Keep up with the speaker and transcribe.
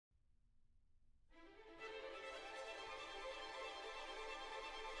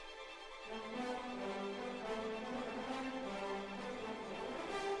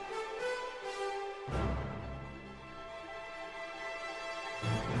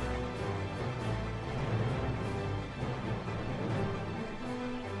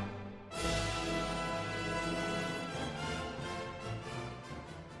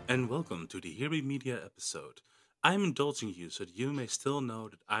and welcome to the Heary Media episode. I'm indulging you so that you may still know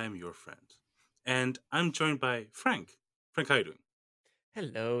that I am your friend. And I'm joined by Frank. Frank, how you doing?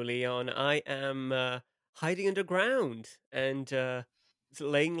 Hello, Leon. I am hiding underground and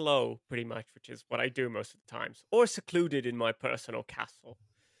laying low, pretty much, which is what I do most of the times, or secluded in my personal castle.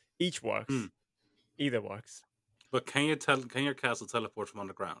 Each Hmm. works. Either works. But can your castle teleport from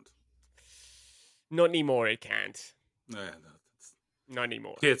underground? Not anymore. It can't. No, yeah, no, that's Not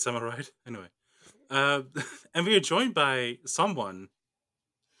anymore. kids, am I right? Anyway. Uh, and we are joined by someone,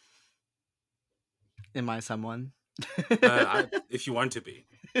 Am I someone? if you want to be.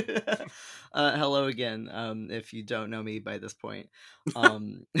 Hello again. If you don't know me by this point,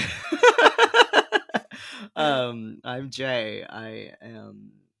 um, I'm Jay. I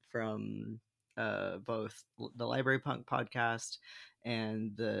am from both the Library Punk podcast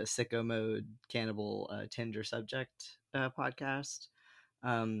and the Sicko Mode Cannibal Tinder Subject podcast.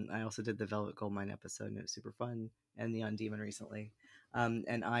 I also did the Velvet Goldmine episode, and it was super fun, and the On Demon recently.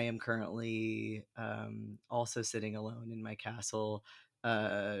 And I am currently also sitting alone in my castle,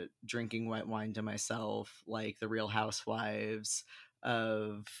 drinking white wine to myself, like the Real Housewives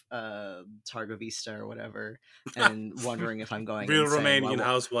of Targo Vista or whatever, and wondering if I'm going Real insane Romanian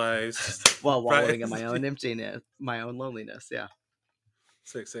housewives. while wallowing in my own emptiness, my own loneliness. Yeah,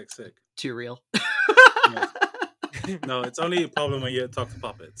 Sick. too real. No, it's only a problem when you talk to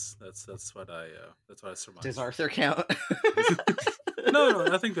puppets. That's what I surmise. Does Arthur count? No,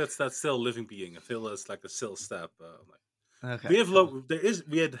 I think that's still a living being. I feel it's like a still step. Okay. We have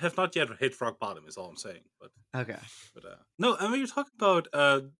have not yet hit rock bottom. Is all I'm saying. But Okay. no, and when you're talking about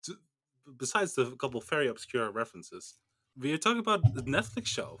besides the couple very obscure references, we are talking about the Netflix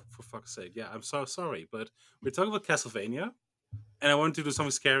show. For fuck's sake, yeah, I'm so sorry, but we're talking about Castlevania, and I wanted to do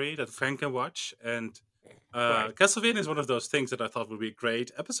something scary that Frank can watch. And Right. Castlevania is one of those things that I thought would be a great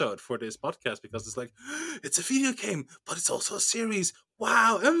episode for this podcast because it's like, it's a video game, but it's also a series.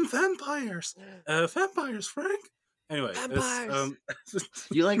 Wow, and vampires. Vampires, Frank. Anyway, Vampires!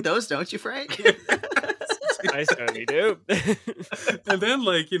 You like those, don't you, Frank? I certainly do. and then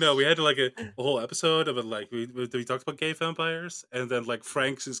we had like a whole episode of it, like we talked about gay vampires, and then like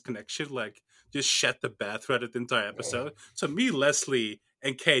Frank's connection just shed the bed throughout the entire episode. So me, Leslie,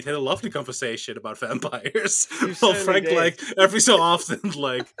 and Kate had a lovely conversation about vampires. You While certainly Frank did. every so often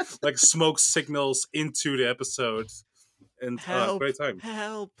like smoke signals into the episode, and Help! great time.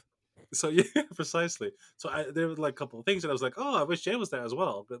 Help! So yeah, precisely. So there were like a couple of things, and I was like, oh, I wish Jay was there as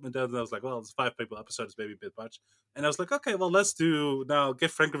well. But then I was like, well, it's 5 people episode is maybe a bit much. And I was like, okay, well, let's do now.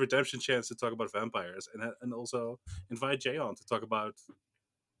 Give Frank a redemption chance to talk about vampires, and also invite Jay on to talk about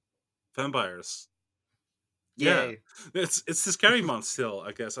vampires. Yay. Yeah, it's the scary month still.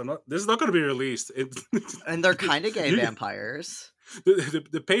 I guess I'm not. This is not going to be released. And they're kind of gay vampires.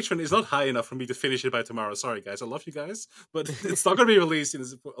 The Patreon is not high enough for me to finish it by tomorrow. Sorry, guys. I love you guys, but it's not going to be released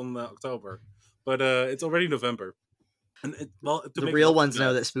on October. But it's already November. And The real ones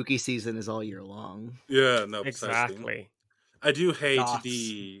know that spooky season is all year long. Yeah, no, precisely. Exactly. I do hate Goth,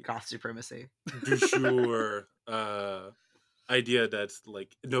 goth supremacy. du jour idea that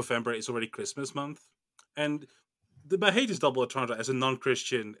like November is already Christmas month, and my hate is double entendre as a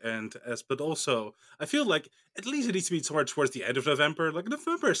non-Christian, but also I feel like at least it needs to be somewhere towards the end of November. Like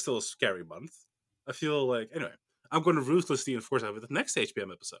November is still a scary month. I feel like anyway. I'm going to ruthlessly enforce that with the next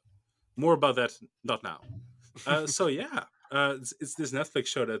HBM episode. More about that not now. So yeah, it's this Netflix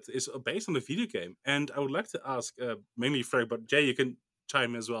show that is based on a video game, and I would like to ask mainly Frank, but Jay, you can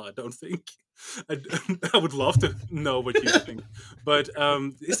chime in as well. I don't think I would love to know what you think, but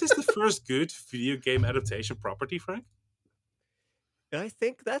is this the first good video game adaptation property, Frank? I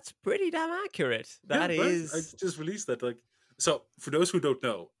think that's pretty damn accurate. That Yeah, right? is. I just released that. So for those who don't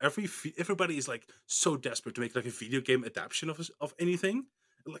know, everybody is like so desperate to make like a video game adaptation of anything.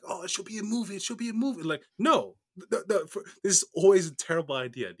 Like, oh, it should be a movie. It should be a movie. Like, no, this is always a terrible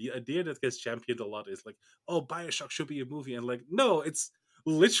idea. The idea that gets championed a lot is like, oh, BioShock should be a movie, and like, no, it's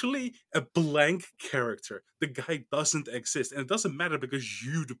literally a blank character. The guy doesn't exist, and it doesn't matter because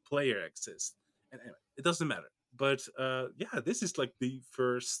you, the player, exist. And anyway, it doesn't matter. But yeah, this is like the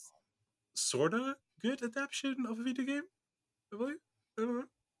first sorta good adaptation of a video game. I believe. I don't know.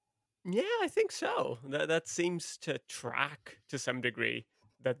 Yeah, I think so. That seems to track to some degree.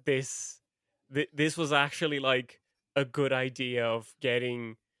 That this was actually like a good idea of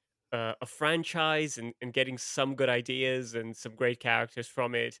getting a franchise and getting some good ideas and some great characters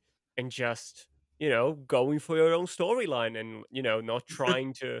from it, and just going for your own storyline, and not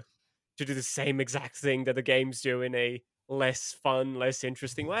trying to do the same exact thing that the games do in a less fun, less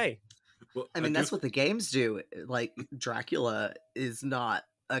interesting way. Well, I mean, that's what the games do. Like, Dracula is not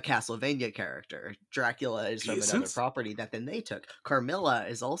a Castlevania character. Dracula is He from another isn't? property that then they took. Carmilla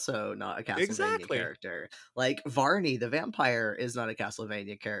is also not a Castlevania Exactly. character. Like Varney the vampire is not a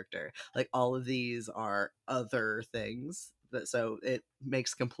Castlevania character. Like all of these are other things. So it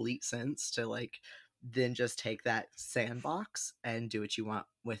makes complete sense to like then just take that sandbox and do what you want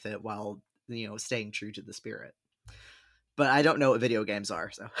with it while staying true to the spirit. But I don't know what video games are,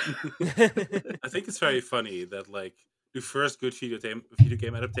 so I think it's very funny that like the first good video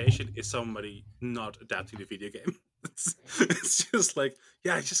game adaptation is somebody not adapting the video game. It's just like,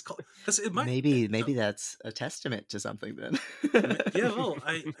 yeah, I just call because it might maybe that's a testament to something then. yeah. Well,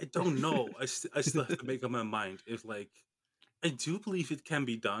 I don't know. I still have to make up my mind if like I do believe it can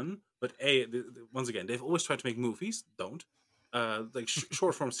be done, but once again, they've always tried to make movies. Don't like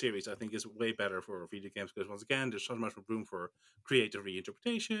short form series. I think is way better for video games because once again, there's so much room for creative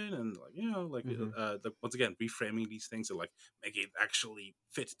reinterpretation and like Mhm. once again, reframing these things and like making it actually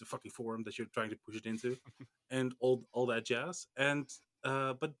fit the fucking form that you're trying to push it into, and all that jazz. And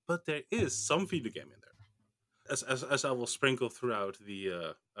but there is some video game in there, as I will sprinkle throughout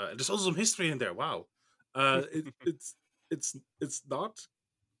the. There's also some history in there. Wow, it's not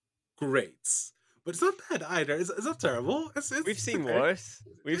great, but it's not bad either. It's not terrible. We've It's seen okay. worse.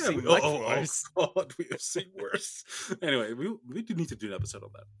 We've Yeah. seen much worse. God, we have seen worse. Anyway, we do need to do an episode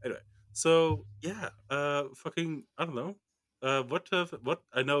on that. Anyway, so yeah, fucking I don't know. What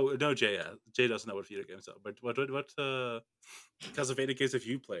I know Jay doesn't know what video games are, but what Castlevania games have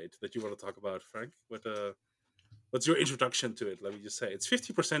you played that you want to talk about, Frank? What's your introduction to it? Let me just say it's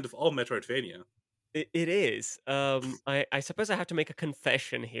 50% of all Metroidvania. It is. I suppose I have to make a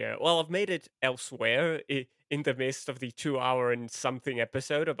confession here. Well, I've made it elsewhere in the midst of the 2 hour and something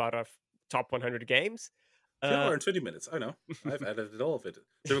episode about our top 100 games. 2 hour and 20 minutes. I know. I've edited all of it.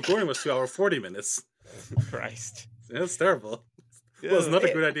 The recording was 2 hour 40 minutes. Christ. That's terrible. Well, it's not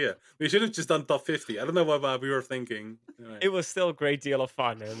a good idea. We should have just done top 50. I don't know what we were thinking. Anyway. It was still a great deal of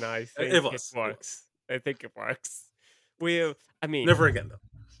fun, and I think it works. I think it works. I mean, never again though.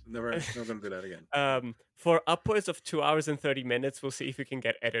 Never gonna do that again. For upwards of 2 hours and 30 minutes, we'll see if we can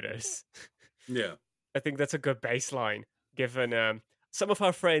get editors. Yeah, I think that's a good baseline, given some of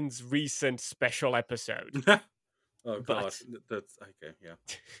our friends' recent special episode. Oh god, that's okay. Yeah,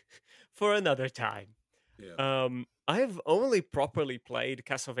 for another time. Yeah. I've only properly played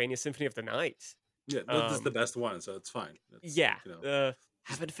Castlevania Symphony of the Night. Yeah, this is the best one, so it's fine. Yeah,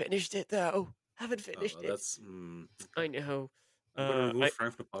 haven't finished it though. Haven't finished it. That's. I know. I'm gonna remove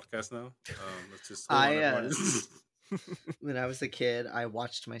Frank from the podcast now. Let's just. When I was a kid, I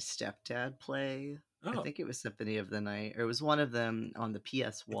watched my stepdad play. Oh. I think it was Symphony of the Night, or it was one of them on the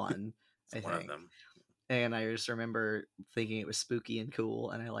PS1. I think. One of them. And I just remember thinking it was spooky and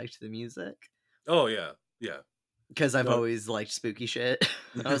cool, and I liked the music. Oh yeah, yeah. Because I've always liked spooky shit.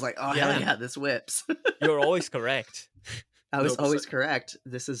 I was like, oh hell yeah, this whips. You're always correct. I was always correct.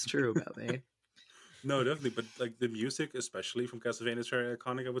 This is true about me. No, definitely, but like the music, especially from Castlevania, is very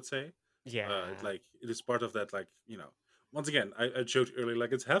iconic. I would say. Yeah. Like it is part of that. Like once again, I joked earlier,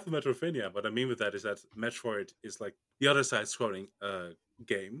 like it's half of Metroidvania. What I mean with that is that Metroid is like the other side-scrolling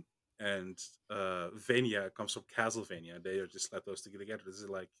game, and Vania comes from Castlevania. They are just slap those together. This is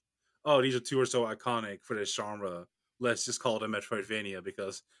like, oh, these are two are so iconic for this genre. Let's just call it a Metroidvania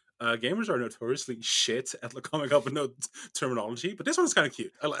because gamers are notoriously shit at coming up with no terminology. But this one's kind of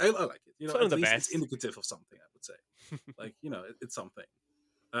cute. I like it. It's one of the best. It's indicative of something. I would say, like it's something.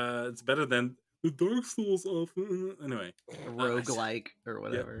 It's better than the Dark Souls of anyway, roguelike or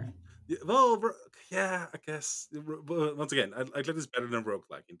whatever. Yeah, well, yeah, I guess. Once again, I like this better than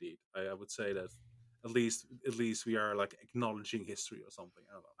roguelike. Indeed, I would say that at least we are like acknowledging history or something.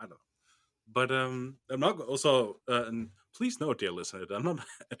 I don't know. But I'm not also. And please note, dear listener, that I'm not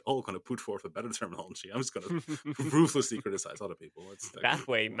at all going to put forth a better terminology. I'm just going to ruthlessly criticize other people. It's like, that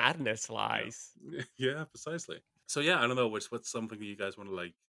way, madness lies. Yeah, precisely. So yeah, I don't know what's something you guys want to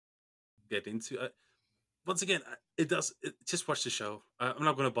like get into. Once again, just watch the show. I'm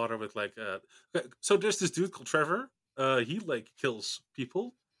not going to bother with like. So there's this dude called Trevor. He like kills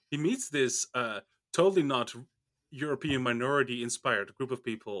people. He meets this totally not European minority inspired group of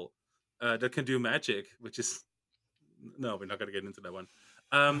people that can do magic, which is no, we're not going to get into that one.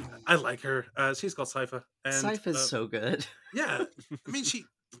 I like her. She's called Sypha. Sypha's so good. Yeah, I mean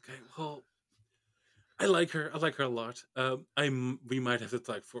okay. Well, I like her. I like her a lot. We might have to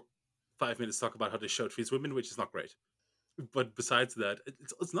like for 5 minutes talk about how this show treats women, which is not great. But besides that,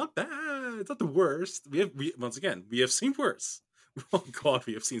 it's not bad. It's not the worst. We once again we have seen worse. Oh God,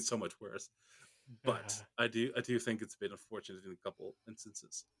 we have seen so much worse. But I do think it's been unfortunate in a couple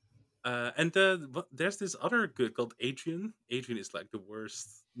instances. And there's this other good called Adrian. Adrian is like the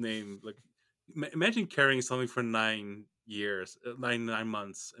worst name. Like, imagine carrying something for 9 years, 9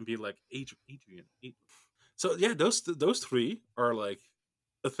 months, and be like Adrian. So yeah, those three are like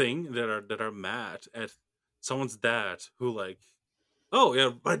a thing that are mad at someone's dad who like. Oh yeah,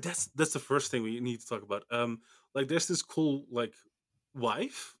 but that's the first thing we need to talk about. Like there's this cool like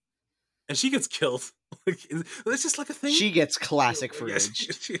wife, and she gets killed. Like that's just like a thing. She gets classic Yeah,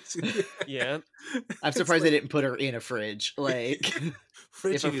 fridged. Yeah. I'm It's surprised they like didn't put her in a fridge. Like, if a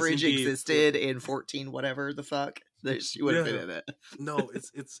fridging is fridge indeed existed in 14 whatever the fuck, she would have been yeah. in it. No,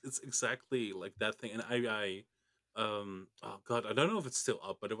 it's exactly like that thing. And oh god, I don't know if it's still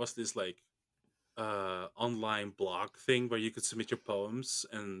up, but it was this like online blog thing where you could submit your poems,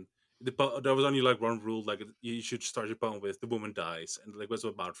 and there was only like one rule, like you should start your poem with "the woman dies," and like it was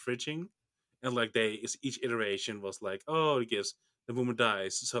about fridging, and like each iteration was like, oh, it gives the woman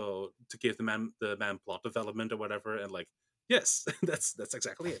dies, so to give the man plot development or whatever, and like yes, that's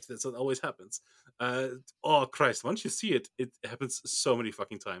exactly it. That's what always happens. uh oh Christ, once you see it, it happens so many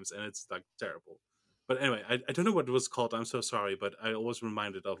fucking times, and it's like terrible. But anyway, I don't know what it was called. I'm so sorry, but I always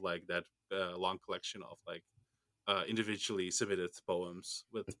reminded of like that long collection of like individually submitted poems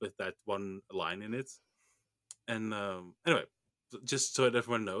with that one line in it. And anyway, just so that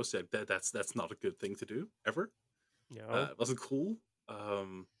everyone knows that's not a good thing to do ever. No. It wasn't cool.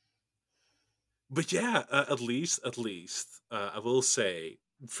 Um, but yeah, at least I will say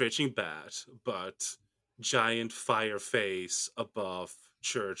fridging bad, but giant fire face above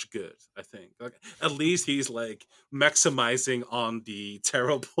church good. I think like at least he's like maximizing on the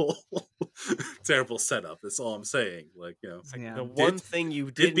terrible, terrible setup. That's all I'm saying. Like It's like Yeah. the one did thing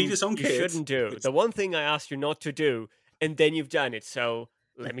did beat his own you kids. shouldn't do. The one thing I asked you not to do, and then you've done it. So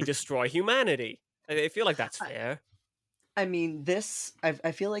let me destroy humanity. I feel like that's fair. I mean,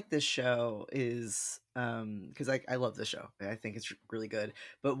 I feel like this show is because I love the show. I think it's really good.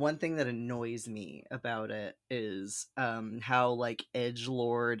 But one thing that annoys me about it is how like edge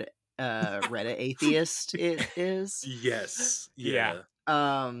lord Reddit atheist it is. Yes, Yeah.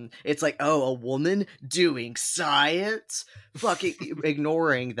 yeah, It's like, oh, a woman doing science, fucking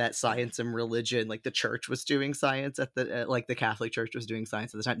ignoring that science and religion, like the church was doing science at the like the Catholic Church was doing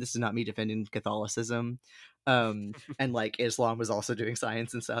science at the time. This is not me defending Catholicism. And like Islam was also doing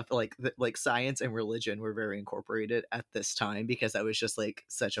science and stuff. Like like science and religion were very incorporated at this time because that was just like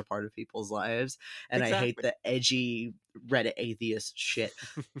such a part of people's lives. And I hate Exactly. the edgy Reddit atheist shit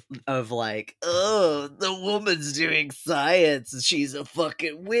of like, oh, the woman's doing science and she's a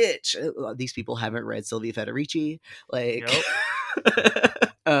fucking witch. These people haven't read Sylvia Federici. Like,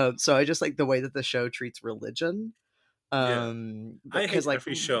 so I just like the way that the show treats religion. yeah. I Because hate like,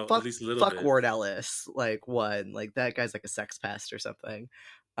 every show at fuck, least a little fuck bit. Ward Ellis. Like, one, like that guy's like a sex pest or something.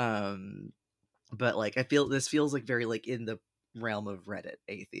 Um, but like, I feel this feels like very like in the realm of Reddit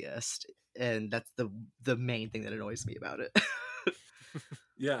atheist, and that's the main thing that annoys me about it.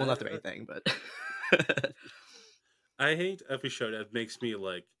 Yeah, Well, not the main thing, but I hate every show that makes me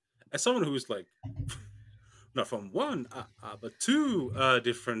like, as someone who's like, not from one, but two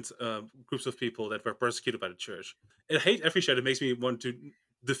different groups of people that were persecuted by the church. I hate every show that makes me want to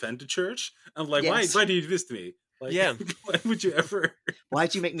defend the church. I'm like, yes. why do you do this to me? Like, Yeah. why would you ever?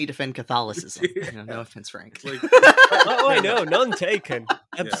 Why'd you make me defend Catholicism? Yeah. No offense, Frank. It's like, Oh, I know. None taken.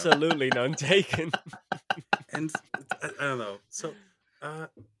 Absolutely none taken. and I don't know. So,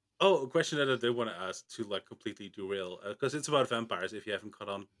 oh, a question that I did want to ask to like completely derail, because it's about vampires. If you haven't caught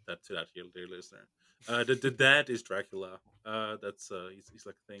on to that, dear listener, the dad is Dracula. That's he's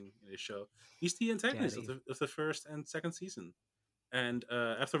like a thing in his show. He's the antagonist Daddy. of the first and second season. And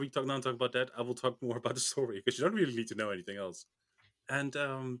after we talk about that, I will talk more about the story because you don't really need to know anything else. And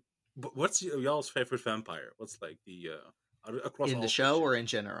what's y'all's favorite vampire? What's like the across In the all show fiction? or in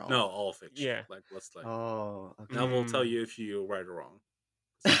general? No, all fiction. Yeah. Like what's like, Oh, okay. and I will tell Mm. you if you're right or wrong.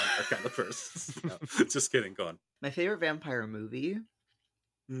 'Cause I'm that kind of person. No, just kidding. Go on. My favorite vampire movie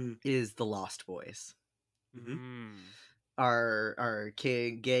Mm, is The Lost Boys. hmm Mm. Our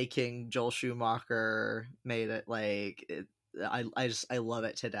gay king Joel Schumacher made it like I love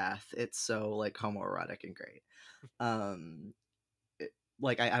it to death. It's so like homoerotic and great. Um,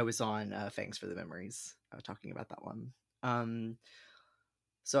 like I was on Thanks for the Memories talking about that one.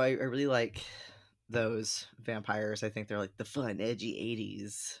 So I really like those vampires. I think they're like the fun, edgy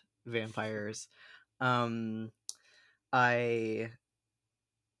 '80s vampires. I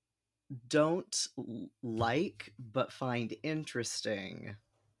don't like but find interesting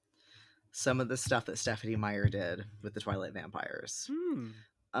some of the stuff that Stephanie Meyer did with the Twilight Vampires. Mm.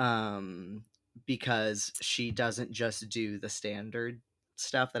 Um because she doesn't just do the standard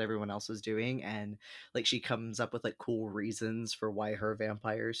stuff that everyone else was doing, and like she comes up with like cool reasons for why her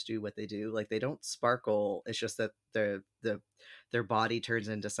vampires do what they do. Like they don't sparkle, it's just that their body turns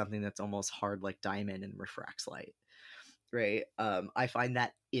into something that's almost hard like diamond and refracts light, right? I find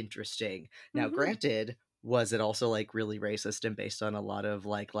that interesting. Now Mhm. granted, was it also like really racist and based on a lot of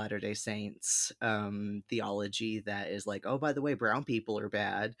like Latter-day Saints theology that is like, oh, by the way, brown people are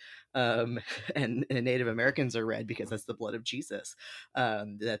bad, and Native Americans are red because that's the blood of Jesus,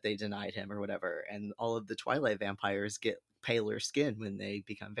 that they denied him or whatever, and all of the Twilight vampires get paler skin when they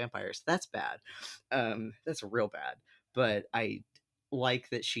become vampires. That's bad. That's real bad. But I like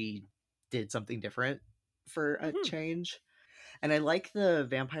that she did something different for a Mhm. change. And I like the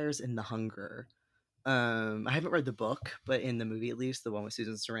vampires in The Hunger. I haven't read the book, but in the movie at least, the one with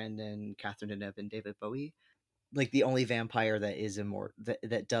Susan Sarandon, Catherine Deneuve, and David Bowie, like the only vampire that is immortal,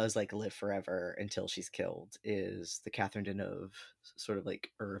 that does like live forever until she's killed, is the Catherine Deneuve sort of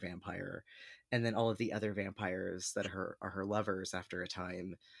like vampire, and then all of the other vampires that are her lovers after a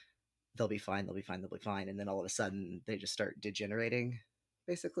time, they'll be fine, they'll be fine, they'll be fine, and then all of a sudden they just start degenerating,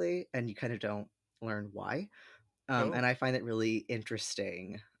 basically, and you kind of don't learn why. And Oh. I find it really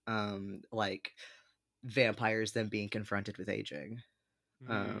interesting, like vampires then being confronted with aging,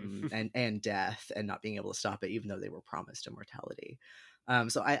 Mm. and death, and not being able to stop it, even though they were promised immortality.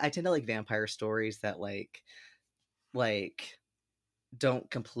 So I tend to like vampire stories that like don't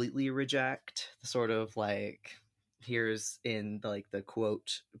completely reject the sort of like, here's in like the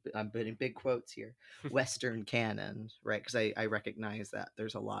quote, I'm putting big quotes here, Western canon, right? Because I recognize that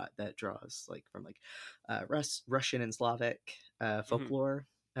there's a lot that draws like from like Russian and Slavic Mhm. folklore,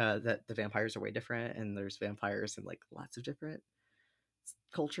 that the vampires are way different, and there's vampires in like lots of different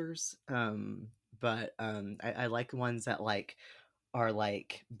cultures. But I like ones that like are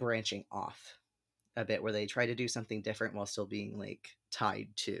like branching off a bit, where they try to do something different while still being like tied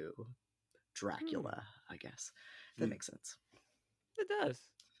to Hmm. Dracula, I guess. If that Hmm. makes sense. It does.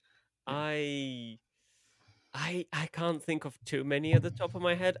 Yeah. I I can't think of too many at the top of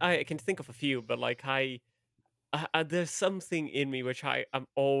my head. I can think of a few, but like there's something in me which I'm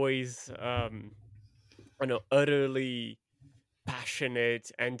always I know utterly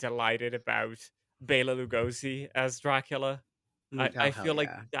passionate and delighted about Bela Lugosi as Dracula. Hmm. Oh I hell feel like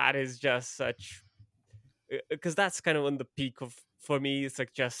yeah. that is just such, because that's kind of on the peak of, for me, it's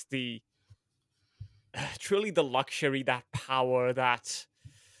like just the truly the luxury, that power, that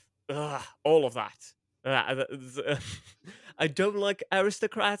all of that. I don't like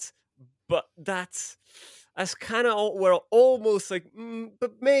aristocrats, but that's kind of, we're almost like,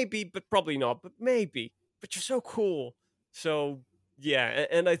 but maybe, but probably not, but maybe, but you're so cool. So yeah,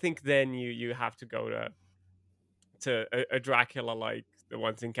 and I think then you have to go to a Dracula like the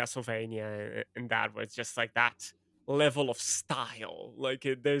ones in Castlevania, and that was just like that level of style. Like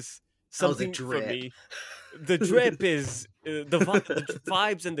there's Oh, the something for drip. me. The drip is the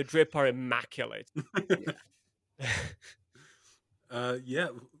vibes and the drip are immaculate. Yeah. Yeah,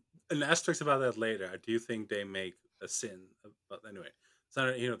 an asterisk about that later. I do think they make a sin, but anyway, it's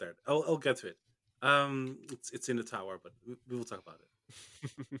not here nor there. I'll get to it. It's in the tower, but we will talk about it.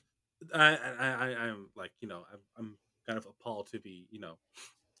 I'm like, I'm kind of appalled to be,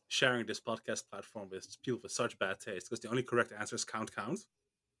 sharing this podcast platform with people with such bad taste, because the only correct answer is count,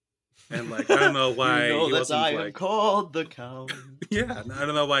 and like I don't know You why know he that wasn't I am like, called the Count. yeah, I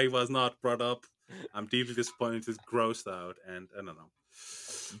don't know why he was not brought up. I'm deeply disappointed, grossed out, and I don't know.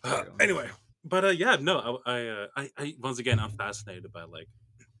 Me too. Anyway, but yeah, no, I once again I'm fascinated by like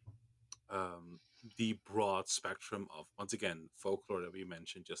um the broad spectrum of, once again, folklore that we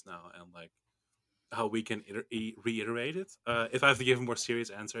mentioned just now, and like how we can reiterate it. If I have to give a more serious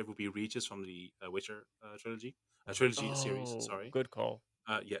answer, it would be Regis from the Witcher trilogy series. Oh, Sorry. good call.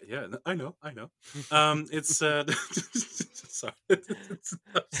 Yeah, I know. It's sorry, I'm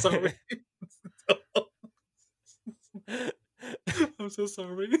sorry. I'm so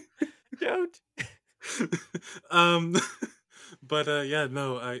sorry. Don't. um, but yeah,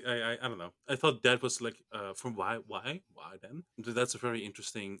 no, I don't know. I thought that was like from why then? That's a very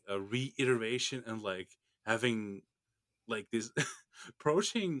interesting reiteration, and like having like this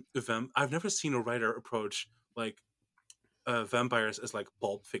approaching them. I've never seen a writer approach like vampires as like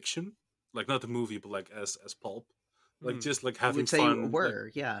pulp fiction, like not the movie, but like as pulp, like Hmm. just like I having would say fun, like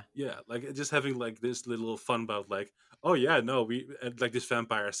were, yeah. yeah, like just having like this little fun about like, oh yeah, no, we like this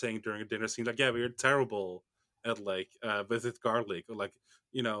vampire saying during a dinner scene like, yeah, we are terrible at like with garlic, or like,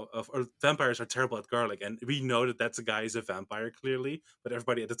 or vampires are terrible at garlic, and we know that that's a guy is a vampire clearly, but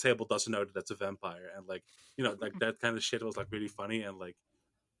everybody at the table doesn't know that that's a vampire, and like like that kind of shit was like really funny, and like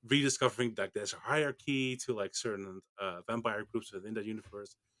rediscovering like there's a hierarchy to like certain vampire groups within that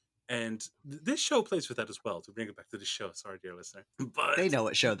universe. And this show plays with that as well. To bring it back to the show, sorry, dear listener, They but know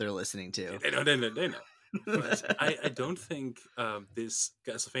what show they're listening to. they know. But I don't think this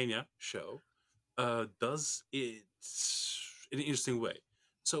Castlevania show does it in an interesting way.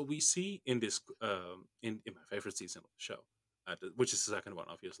 So we see in this in my favorite season of the show, which is the second one,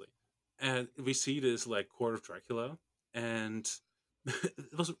 obviously, and we see this like court of Dracula, and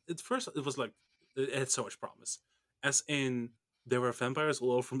it was at first it was like it had so much promise, as in there were vampires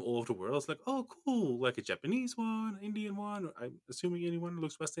all over from all over the world. It's like, oh, cool, like a Japanese one, Indian one. I'm assuming anyone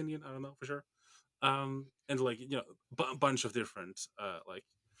looks West Indian. I don't know for sure. And like bunch of different like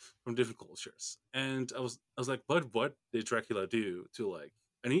from different cultures. And I was like, but what did Dracula do to like?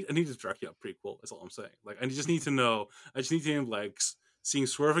 I need a Dracula prequel. That's all I'm saying. Like, I just need to know. I just need him like seeing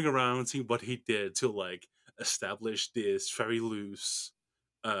swerving around, seeing what he did to like establish this very loose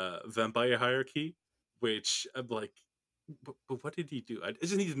vampire hierarchy. Which I'm like, but what did he do? I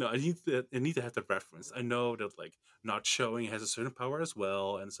just need to know. I need to have the reference. I know that like not showing has a certain power as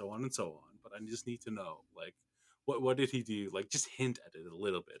well, and so on and so on. But I just need to know like what did he do? Like just hint at it a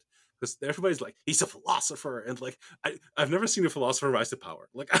little bit, because everybody's like he's a philosopher, and like I've never seen a philosopher rise to power.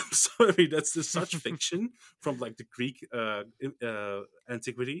 Like I'm sorry, that's just such fiction from like the Greek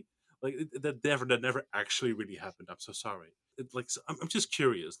antiquity. Like that never actually really happened. I'm so sorry. I'm just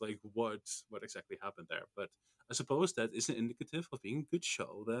curious, like what exactly happened there. But I suppose that is an indicative of being a good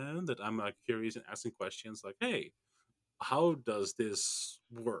show. Then that I'm like curious and asking questions like, hey, how does this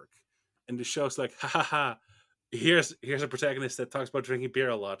work? And the show's like, ha ha ha. Here's a protagonist that talks about drinking beer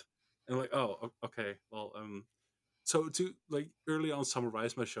a lot, and I'm like, oh, okay, well, so to like early on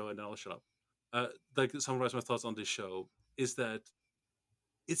summarize my show, and then I'll shut up. Like summarize my thoughts on this show is that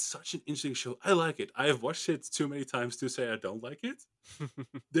it's such an interesting show. I like it. I have watched it too many times to say I don't like it.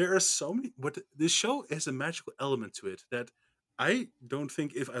 There are so many. But this show has a magical element to it that I don't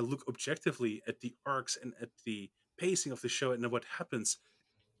think, if I look objectively at the arcs and at the pacing of the show and what happens,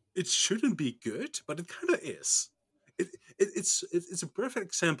 it shouldn't be good, but it kind of is. It's a perfect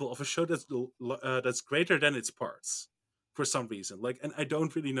example of a show that's greater than its parts for some reason. Like, and I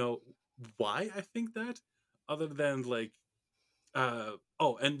don't really know why I think that, other than like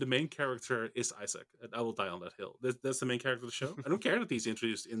oh, and the main character is Isaac. And I will die on that hill. That's the main character of the show. I don't care that he's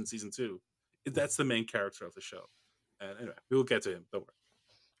introduced in season 2. That's the main character of the show. And anyway, we will get to him. Don't worry.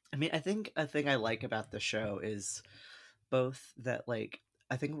 I mean, I think a thing I like about the show is both that, like,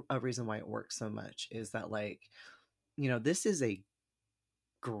 I think a reason why it works so much is that, like, this is a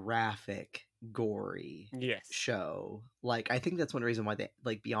graphic, gory Yes. show. Like, I think that's one reason why they,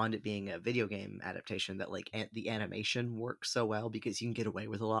 like, beyond it being a video game adaptation, that like the animation works so well, because you can get away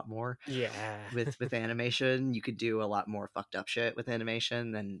with a lot more Yeah. with animation. You could do a lot more fucked up shit with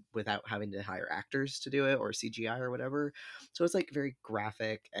animation than without having to hire actors to do it, or CGI or whatever. So it's like very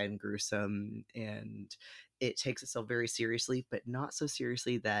graphic and gruesome, and it takes itself very seriously, but not so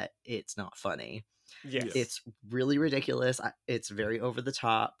seriously that it's not funny. Yes. It's really ridiculous. It's very over the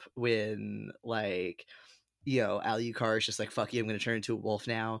top when, like, Alucard is just like, fuck you, I'm gonna turn into a wolf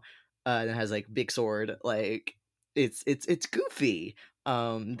now, and it has like big sword. Like, it's goofy.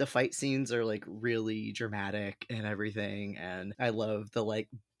 The fight scenes are like really dramatic and everything, and I love the like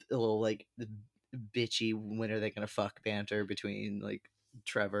little like bitchy when are they gonna fuck banter between like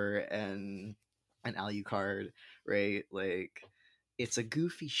Trevor and Alucard, right? Like, it's a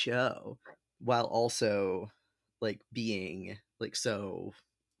goofy show while also like being like so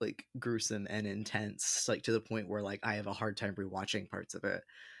like gruesome and intense, like to the point where like I have a hard time rewatching parts of it.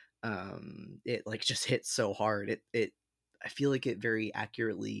 It like just hits so hard. It I feel like it very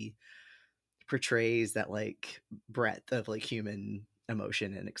accurately portrays that like breadth of like human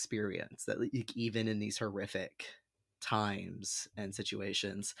emotion and experience, that like, even in these horrific times and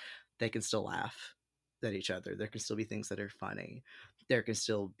situations, they can still laugh at each other. There can still be things that are funny. There can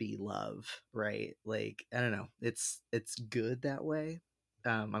still be love, right? Like, I don't know. It's good that way.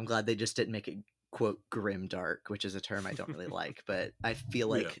 I'm glad they just didn't make it quote grim dark, which is a term I don't really like, but I feel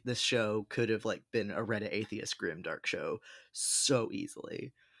like this show could have like been a Reddit atheist grim dark show so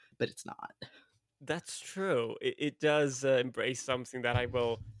easily, but it's not. That's true. It does embrace something that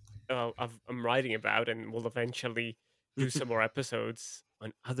I'm writing about, and will eventually do some more episodes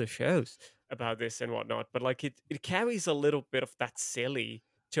on other shows about this and whatnot. But like it carries a little bit of that silly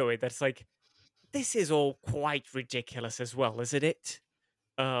to it. That's like, this is all quite ridiculous as well, isn't it?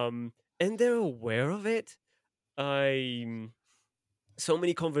 And they're aware of it. I So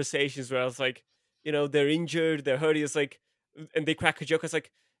many conversations where I was like, they're injured, they're hurt. It's like, and they crack a joke. It's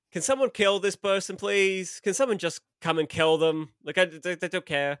like, can someone kill this person, please? Can someone just come and kill them? Like, I don't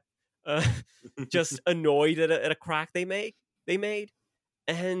care. Uh, just annoyed at a crack they made.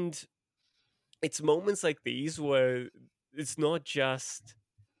 And it's moments like these where it's not just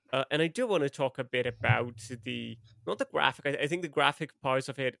and I do want to talk a bit about the not the graphic. I think the graphic parts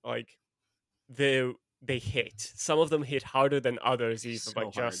of it, like they they hit. Some of them hit harder than others, even. So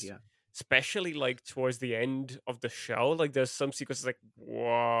Like hard, just yeah. especially like towards the end of the show, like there's some sequences like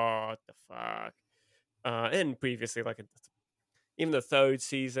what the fuck. And previously, like even the third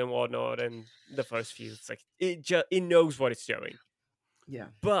season, whatnot, and the first few, it's like it knows what it's doing. Yeah,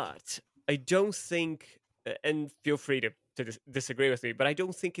 But I don't think, and feel free to disagree with me, but I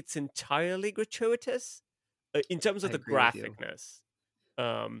don't think it's entirely gratuitous in terms of I the agree with you. graphicness.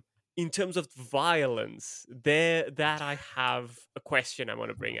 Um, in terms of violence, there that I have a question I want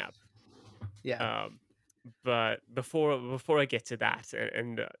to bring up. Yeah, Um, but before I get to that,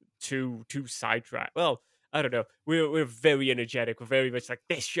 and to sidetrack, well, I don't know. We're very energetic. We're very much like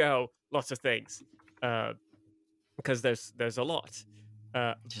this show, lots of things. Because there's a lot.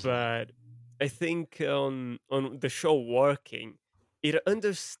 Uh, just a lot. but I think on the show working, it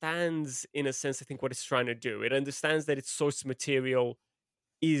understands in a sense. I think what it's trying to do. It understands that its source material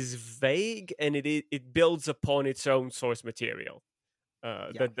is vague and it builds upon its own source material.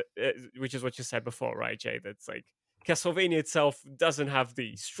 Yeah, Which is what you said before, right, Jay? That's like Castlevania itself doesn't have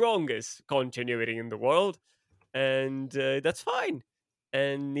the strongest continuity in the world, and that's fine.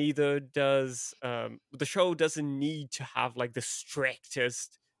 And neither does the show doesn't need to have like the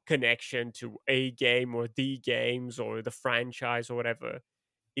strictest connection to a game or the games or the franchise or whatever.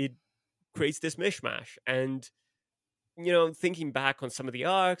 It creates this mishmash, and thinking back on some of the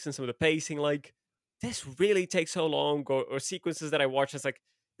arcs and some of the pacing, like this really takes so long, or sequences that I watch, it's like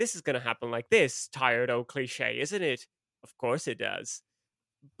this is gonna happen like this. Tired old cliche, isn't it? Of course it does,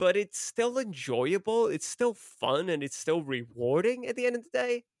 but it's still enjoyable, it's still fun, and it's still rewarding at the end of the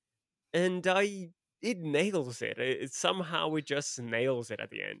day. And it nails it. Somehow it just nails it at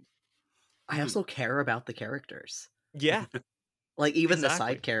the end. I also care about the characters. Yeah, Like even the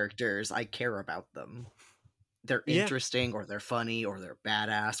side exactly. characters, I care about them. They're Yeah. interesting, or they're funny, or they're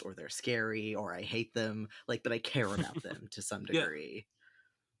badass, or they're scary, or I hate them. Like, but I care about them to some Yeah, degree.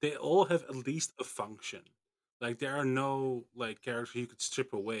 they all have at least a function. Like there are no like characters you could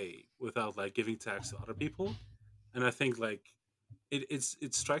strip away without like giving tags to other people. And I think like it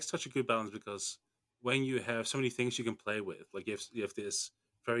strikes such a good balance because when you have so many things you can play with, like you have this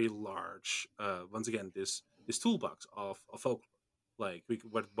very large once again this toolbox of folklore. Like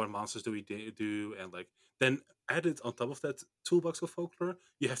what monsters do we do, and like then added on top of that toolbox of folklore,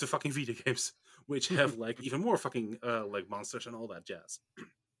 you have the fucking video games, which have like even more fucking like monsters and all that jazz.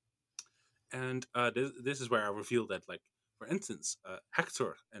 And this is where I reveal that, like, for instance,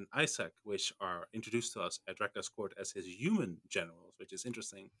 Hector and Isaac, which are introduced to us at Dracula's court as his human generals, which is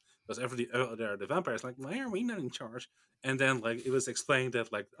interesting because there the vampires like, why are we not in charge? And then like it was explained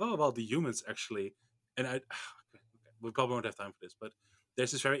that like, oh well, the humans actually, and I, okay, we probably won't have time for this, but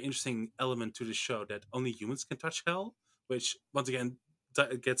there's this very interesting element to the show that only humans can touch hell, which once again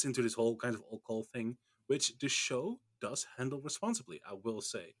gets into this whole kind of occult thing, which the show does handle responsibly, I will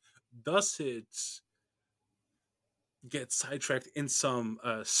say. Does it get sidetracked in some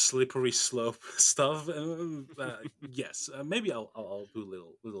slippery slope stuff? Yes, maybe I'll do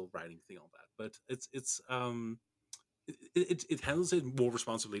a little writing thing on that, but it handles it more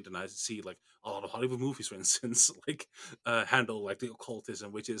responsibly than I see like a lot of Hollywood movies, for instance, like handle like the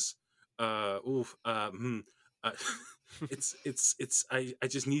occultism, which is oof, uh, I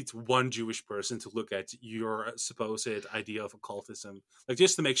just need one Jewish person to look at your supposed idea of occultism, like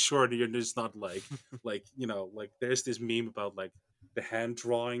just to make sure that you're just not like like there's this meme about like the hand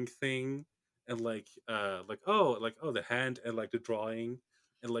drawing thing, and like oh the hand and like the drawing,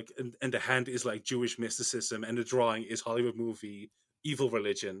 and like and the hand is like Jewish mysticism, and the drawing is Hollywood movie evil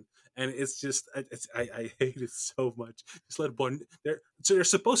religion, and it's just I hate it so much. Just let one there. So there's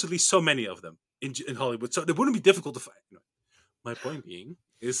supposedly so many of them in Hollywood, so it wouldn't be difficult to find. My point being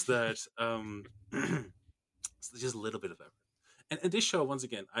is that it's just a little bit of effort. And this show, once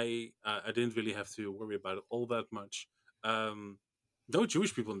again, I didn't really have to worry about it all that much. Um, no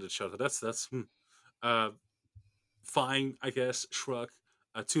Jewish people in the show, so uh, fine, I guess. Shrug.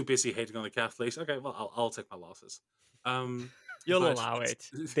 Too busy hating on the Catholics. Okay, well, I'll take my losses. Um, You'll but allow it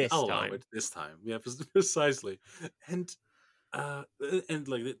this I'll allow time. it this time. Yeah, precisely. And uh,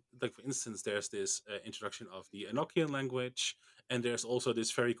 like for instance, there's this introduction of the Enochian language, and there's also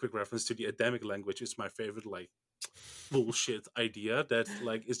this very quick reference to the Adamic language, which is my favorite like bullshit idea that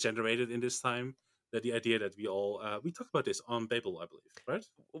like is generated in this time. That the idea that we all we talked about this on Babel, I believe, right?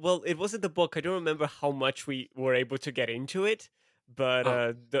 Well, it wasn't the book. I don't remember how much we were able to get into it, but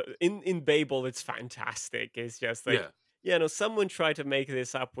Oh, in Babel, it's fantastic. It's just like, yeah, yeah, no, someone tried to make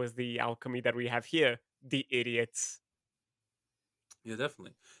this up with the alchemy that we have here. The idiots. yeah,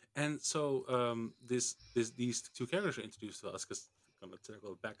 definitely. And so these two characters are introduced to us because I'm gonna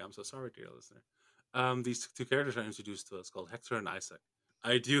circle back. I'm so sorry, dear listener. These two characters are introduced to us called Hector and Isaac.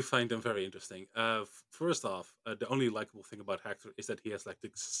 I do find them very interesting. First off, the only likable thing about Hector is that he has like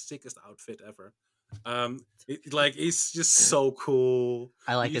the sickest outfit ever. Like he's just so cool.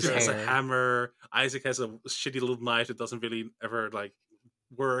 I like He his even has a hair. hammer. Isaac has a shitty little knife that doesn't really ever like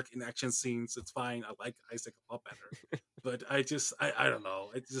work in action scenes. It's fine. I like Isaac a lot better. But I don't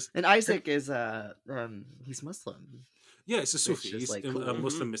know. It's just And Isaac is he's Muslim, yeah, it's a Sufi. which is He's like a cool.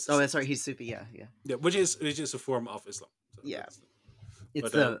 Muslim Oh, mysticism. that's right, he's Sufi. Yeah, yeah, Yeah, which is a form of Islam. So yeah. that's It's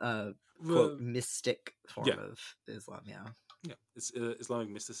but the quote well, mystic form yeah, of Islam. Yeah. yeah, it's Islamic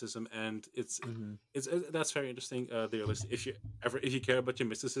mysticism, and Hmm. it's that's very interesting. If you care about your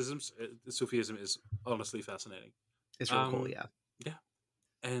mysticisms, Sufism is honestly fascinating. It's real cool. Um, Yeah. yeah,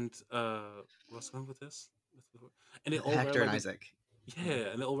 and what's going with this? And they all wear Hector and like a Isaac.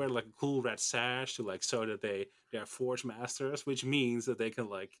 yeah, and they all wear like a cool red sash to like show that they are forge masters, which means that they can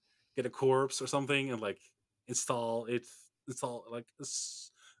like get a corpse or something and like install it install like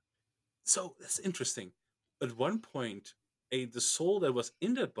so that's interesting. At one point, the soul that was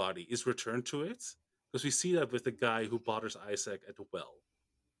in that body is returned to it because we see that with the guy who bothers Isaac at the well.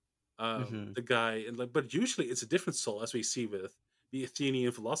 Hmm. The guy and like, but usually it's a different soul, as we see with the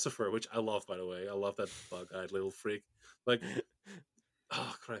Athenian philosopher, which I love, by the way. I love that bug-eyed little freak. Like,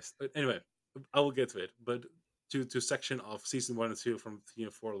 oh Christ. But anyway, I will get to it. But to section of season 1 and 2 from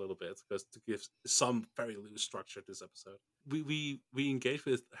Athenian 4 a little bit, because to give some very loose structure to this episode, we engage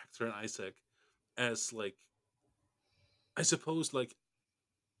with Hector and Isaac as like I suppose like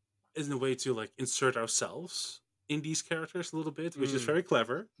in a way to like insert ourselves in these characters a little bit, which is Mm. very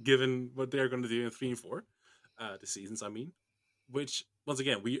clever given what they're going to do in 3 and 4, the seasons. I mean, which once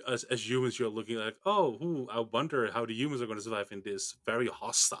again we as humans you're looking like, oh, I wonder how the humans are going to survive in this very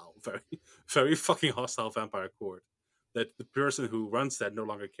hostile, very very fucking hostile vampire court. That the person who runs that no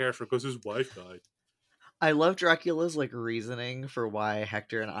longer cares for because his wife died. I love Dracula's like reasoning for why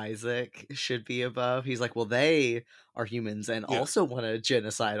Hector and Isaac should be above. He's like, well, they are humans and Yeah, also want to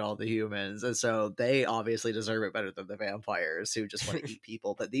genocide all the humans, and so they obviously deserve it better than the vampires who just want to eat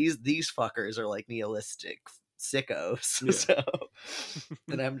people. But these fuckers are like nihilistic sickos. yeah. So,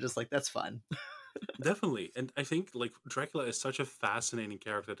 and I'm just like, that's fun. Definitely, and I think like Dracula is such a fascinating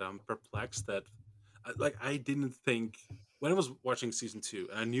character that I'm perplexed that, like, I didn't think when I was watching season 2,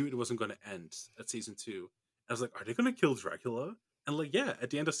 and I knew it wasn't going to end at season 2. I was like, are they going to kill Dracula? And like, yeah,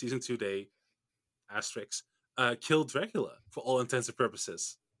 at the end of season 2, they asterisks killed Dracula for all intents and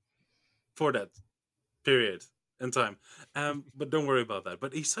purposes for that period in time. But don't worry about that.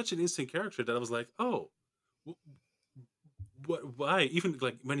 But he's such an interesting character that I was like, oh, why even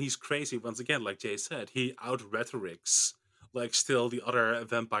like when he's crazy once again like Jay said he out rhetorics like still the other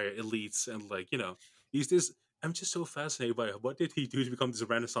vampire elites and like he's this. I'm just so fascinated by what did he do to become this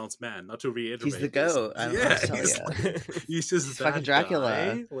renaissance man, not to He's the reiterate this. goat. I don't know Yeah, what to tell he's you. like he's just He's fucking that Dracula.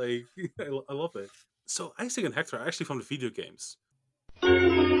 guy like I love it. So Isaac and Hector are actually from the video games.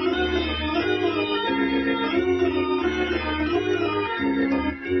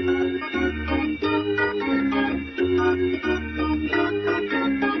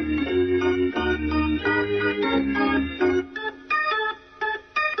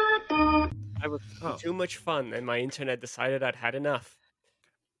 I was having Oh, too much fun, and my internet decided I'd had enough.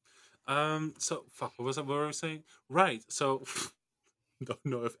 so fuck, what were we saying? Right, so don't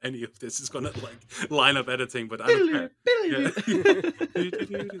know if any of this is gonna like line up editing, but I don't care.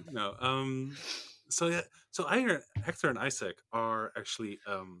 Yeah. No. So yeah. So Hector and Isaac are actually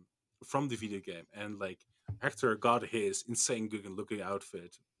from the video game, and like Hector got his insane good looking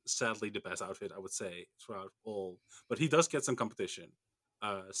outfit. Sadly, the best outfit I would say throughout all, but he does get some competition.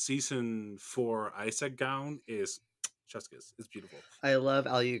 Season 4 Isaac gown is chef's kiss. It's beautiful. I love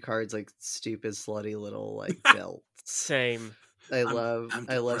Alucard's like stupid slutty little like belt. Same. I I'm love I'm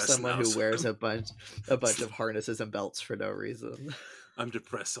I love depressed someone now. who So wears a bunch of harnesses and belts for no reason. I'm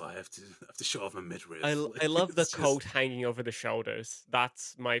depressed, so I have to show off my midriff. I Like, love the it's just- coat hanging over the shoulders.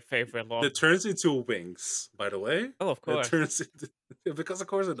 That's my favorite look. That turns into wings, by the way. Oh, of That course. turns into because of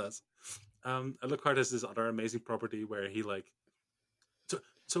course it does. Alucard has this other amazing property where he like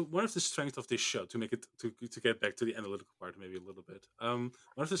so one of the strengths of this show, to make it to get back to the analytical part maybe a little bit. One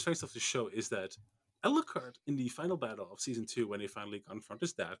of the strengths of the show is that Alucard in the final battle of season 2, when he finally confronts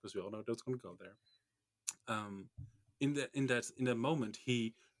his dad, because we all know that's going to go there. Um, in that moment,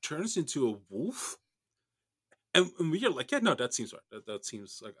 he turns into a wolf, and we are like, yeah, no, that seems right. That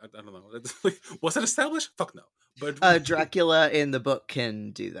seems like I don't know. Like, was that established? Fuck no. But Dracula in the book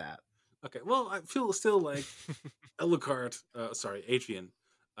can do that. okay, well, I feel still like Alucard, Adrian,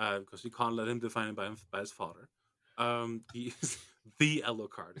 because we can't let him define him by his father. He is the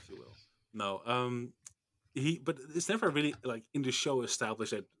Alucard, if you will. No, but it's never really like in the show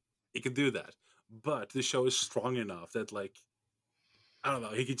established that he can do that. But the show is strong enough that like I don't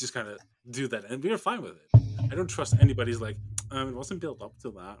know, he could just kind of do that, and we are fine with it. I don't trust anybody's like it wasn't built up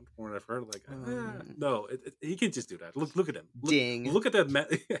to that or whatever. Like no, he can just do that. Look at him. Ding. Look at that man.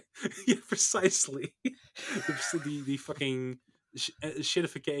 Yeah, precisely. The fucking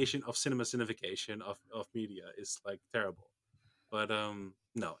shitification of cinemafication of media is like terrible. But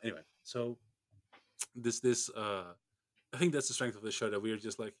no, anyway. So this I think that's the strength of the show, that we're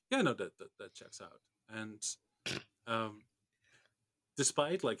just like, yeah, no, that checks out. And um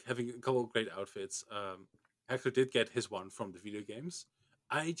despite like having a couple of great outfits, Hector did get his one from the video games.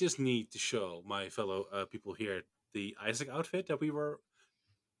 I just need to show my fellow people here the Isaac outfit that we were.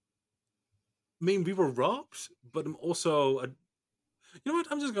 I mean, we were robbed, but I'm also. You know what?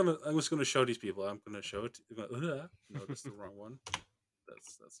 I'm just gonna show these people. I'm gonna show it. No, that's the wrong one.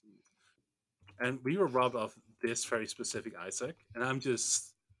 That's. And we were robbed of this very specific Isaac, and I'm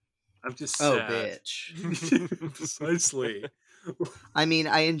just Oh, sad. bitch. Precisely. I mean,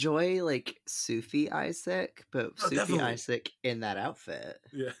 I enjoy like Sufi Isaac, but Oh, Sufi definitely. Isaac in that outfit.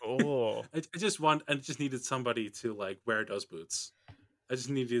 Yeah. Oh, I just needed somebody to like wear those boots. I just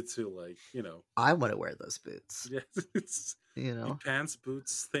needed to like, I want to wear those boots. yeah, it's You the know, pants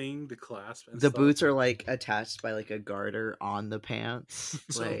boots thing, the clasp and the stuff. boots are like attached by like a garter on the pants.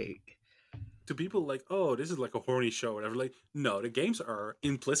 So Like, to people like, oh, this is like a horny show or whatever, like, no, the games are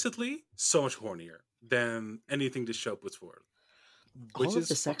implicitly so much hornier than anything this show puts forward. Which all of is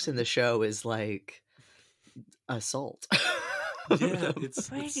the sex in fine. the show is like assault. Yeah, it's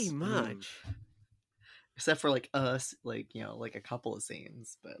pretty much. Except for like us, like, like a couple of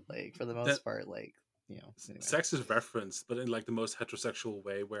scenes, but like for the that most part, like, anyway. sex is referenced, but in like the most heterosexual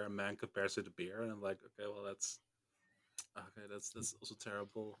way, where a man compares it to beer, and I'm like, okay, well, that's also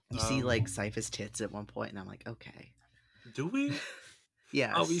terrible. You see like Cypher's tits at one point, and I'm like, okay. Do we?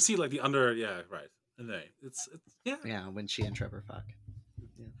 Yes. Oh, we see like the under, yeah, right. Anyway, it's yeah. Yeah, when she and Trevor fuck.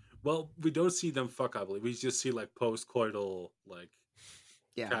 Yeah. Well, we don't see them fuck, I believe. We just see like post-coital, like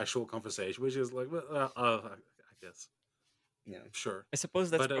Yeah. casual conversation, which is like, I guess, Yeah. sure. I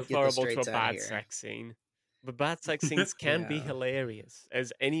suppose that's But, preferable to a straights outta bad here. sex scene. But bad sex scenes can be Yeah. hilarious,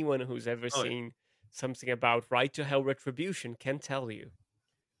 as anyone who's ever Oh, yeah. seen something about Right to Hell Retribution can tell you.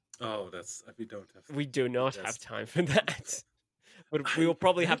 Oh, that's we don't have. We do not have That's- time for that. But we will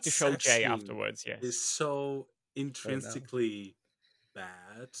probably have that to show sex Jay scene afterwards, yes. Is so intrinsically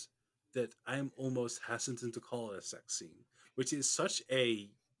bad that I'm almost hesitant to call it a sex scene, which is such a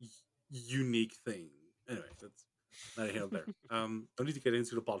unique thing. Anyway, that's neither here nor there. Don't need to get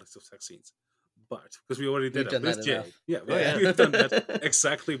into the politics of sex scenes, but because we already did We've that done with that Jay. enough. Yeah, Oh, yeah. we've done that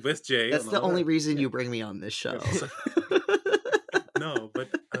exactly with Jay. That's on the another- only reason yeah. you bring me on this show. so- No, but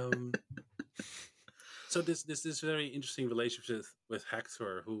so this very interesting relationship with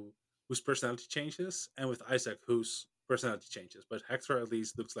Hector, whose personality changes, and with Isaac, whose personality changes. But Hector at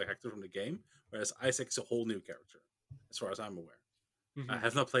least looks like Hector from the game, whereas Isaac is a whole new character, as far as I'm aware. I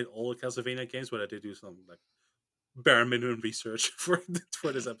have not played all the Castlevania games, but I did do some like bare minimum research for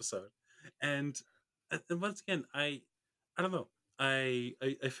this episode. And once again, I don't know. I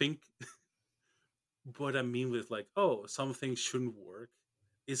think what I mean with like, oh, some things shouldn't work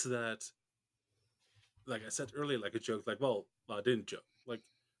is that, like I said earlier, like a joke, like, well, I didn't joke. Like,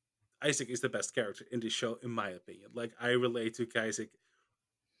 Isaac is the best character in this show, in my opinion. Like, I relate to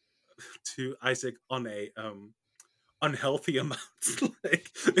Isaac on a unhealthy amount. Like,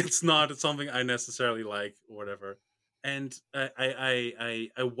 it's not something I necessarily like or whatever. And I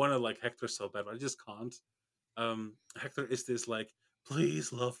want to like Hector so bad, but I just can't. Hector is this like,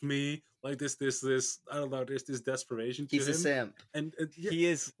 please love me, like this I don't know, there's this desperation to He's him. a simp. And He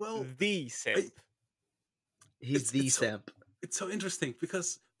is well, the simp. He's the it's so- simp. It's so interesting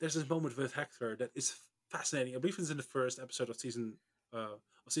because there's this moment with Hector that is fascinating. I believe it's in the first episode of season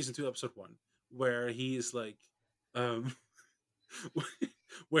 2, episode 1, where he is like,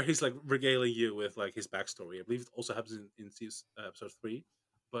 where he's like regaling you with like his backstory. I believe it also happens in season, episode 3.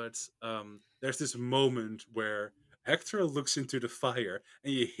 But there's this moment where Hector looks into the fire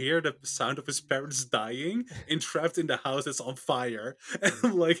and you hear the sound of his parents dying, entrapped in the house that's on fire. And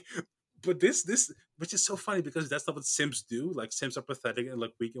I'm like, but this which is so funny because that's not what Sims do. Like Sims are pathetic and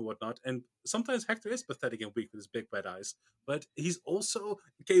like weak and whatnot, and sometimes Hector is pathetic and weak with his big bad eyes, but he's also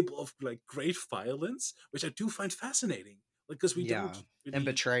capable of like great violence, which I do find fascinating. Like because we Yeah, don't and really,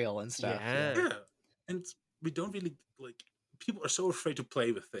 betrayal and stuff. Yeah. Yeah. yeah, and we don't really like people are so afraid to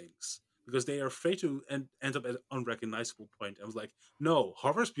play with things because they are afraid to end up at an unrecognizable point. I was like, no,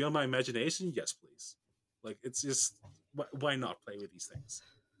 horrors beyond my imagination, yes, please. Like it's just why not play with these things?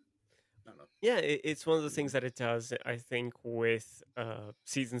 I don't know. Yeah, it's one of the things that it does, I think, with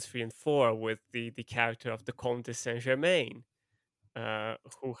seasons 3 and 4, with the character of the Comte de Saint Germain,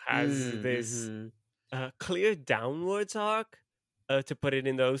 who has this Mm-hmm. clear downwards arc, to put it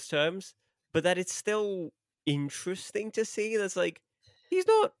in those terms, but that it's still interesting to see. That's like he's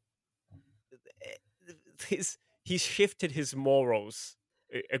not his he's shifted his morals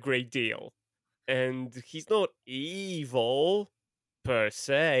a great deal, and he's not evil per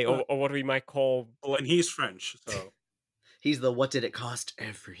se, Uh, or what we might call and he's French, so He's the what did it cost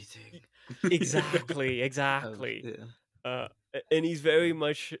everything exactly, of exactly. yeah. And he's very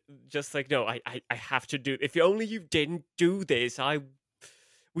much just like, no, I have to do. If only you didn't do this,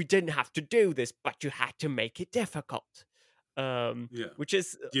 we didn't have to do this, but you had to make it difficult. yeah, Which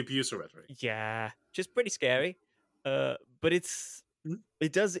is the abuser rhetoric. yeah, just pretty scary. But Mhm.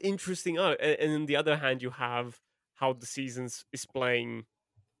 it does interesting art. And on the other hand, you have how the seasons is playing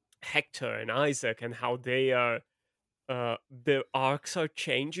Hector and Isaac, and how they are their arcs are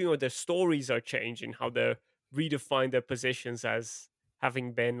changing, or their stories are changing, how they redefine their positions as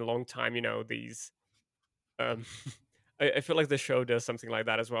having been a long time, these um I feel like the show does something like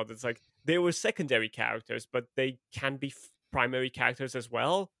that as well. That's like they were secondary characters, but they can be primary characters as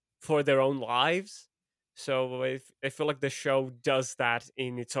well for their own lives. So I feel like the show does that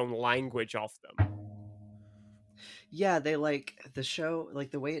in its own language of them. Yeah, they like the show,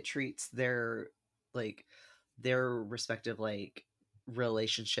 like the way it treats like their respective like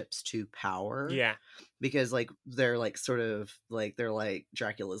relationships to power, Yeah. because like they're like sort of like they're like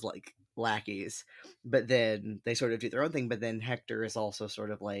Dracula's like lackeys, but then they sort of do their own thing. But then Hector is also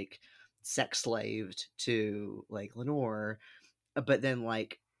sort of like sex slaved to like Lenore, but then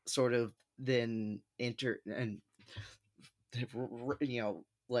like sort of then enter and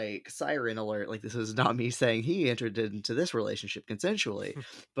like siren alert, like this is not me saying he entered into this relationship consensually,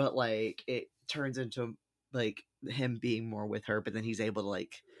 but like it turns into like him being more with her, but then he's able to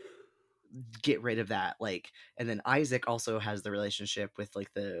like get rid of that, like. And then Isaac also has the relationship with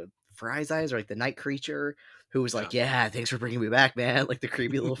like the Fry's eyes, or like the night creature, who was Yeah, like, yeah, thanks for bringing me back, man, like the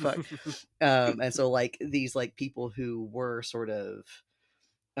creepy little fuck. And so like these like people who were sort of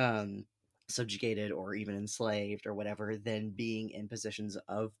um subjugated or even enslaved or whatever, then being in positions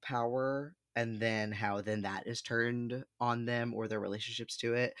of power, and then how then that is turned on them or their relationships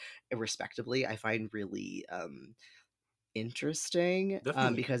to it respectively, I find really interesting,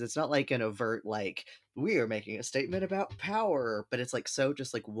 definitely. because it's not like an overt like we are making a statement about power, but it's like so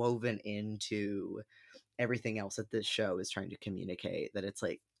just like woven into everything else that this show is trying to communicate, that it's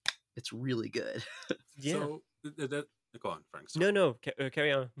like it's really good. Yeah. So that go on, Frank. No, Sorry. no,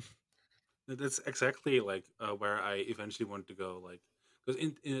 carry on. That's exactly like where I eventually want to go. Like because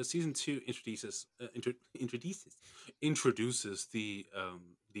in season two introduces the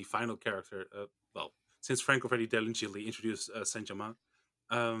final character. Well, since Frank already diligently introduced Saint Germain,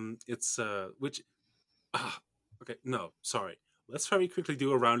 it's which okay, no, sorry. Let's very quickly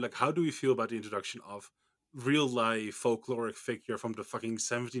do a round. Like, how do we feel about the introduction of real life folkloric figure from the fucking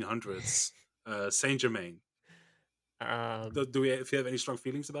 1700s, Saint Germain? Um, Do we? If you have any strong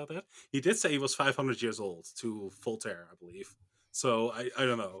feelings about that, he did say he was 500 years old to Voltaire, I believe. So I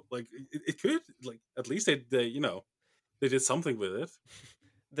don't know. Like it could like at least they they did something with it.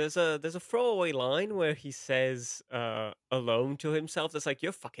 there's a throwaway line where he says alone to himself, that's like,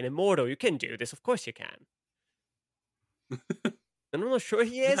 you're fucking immortal, you can do this, of course you can. And I'm not sure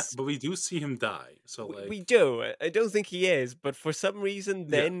he Yeah, is. but we do see him die. So We like do. I don't think he is, but for some reason yeah.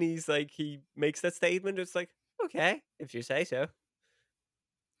 then he's like, he makes that statement, it's like, okay, if you say so.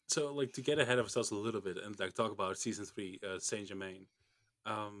 So like to get ahead of ourselves a little bit and like talk about season three, Saint Germain.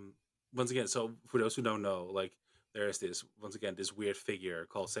 um Once again, so for those who don't know, like there's this once again this weird figure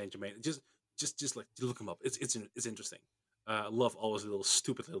called Saint Germain. Just like look him up. It's interesting. I love all those little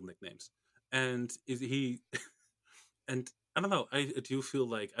stupid little nicknames. And he and I don't know, I do feel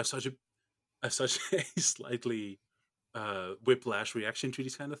like I've such a slightly whiplash reaction to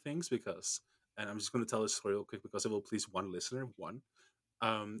these kind of things because, and I'm just going to tell this story real quick because it will please one listener.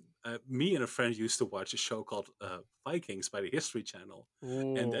 Me and a friend used to watch a show called Vikings by the History Channel,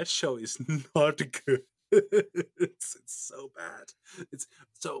 and Ooh. that show is not good. It's so bad. It's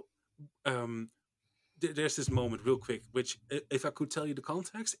so um, there's this moment real quick, which if I could tell you the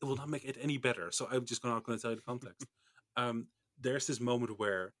context, it will not make it any better. So I'm just not going to tell you the context. Um, there's this moment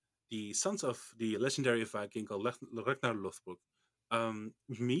where the sons of the legendary Viking called Ragnar Lothbrok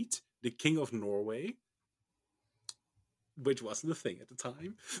meet the king of Norway, which wasn't a thing at the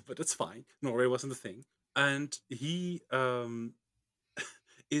time, but that's fine. Norway wasn't a thing, and he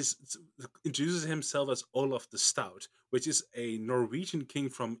is introduces himself as Olaf the Stout, which is a Norwegian king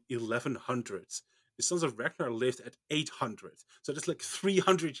from 1100. The sons of Ragnar lived at 800, so that's like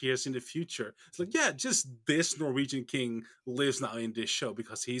 300 years in the future. It's like, yeah, just this Norwegian king lives now in this show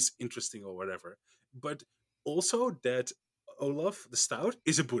because he's interesting or whatever. But also that Olaf the Stout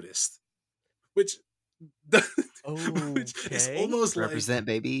is a Buddhist, which which is Okay. almost like Represent,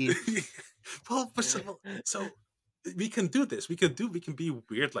 baby. well, so we can do this. We can be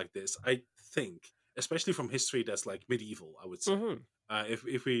weird like this. I think, especially from history that's like medieval. I would say, Mhm.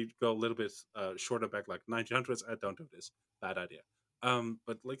 if we go a little bit shorter back, like 1900s, I don't do this. Bad idea.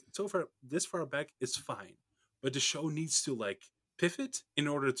 But like so far this far back, it's fine. But the show needs to like pivot in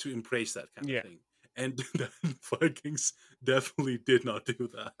order to embrace that kind of Yeah. thing. And the Vikings definitely did not do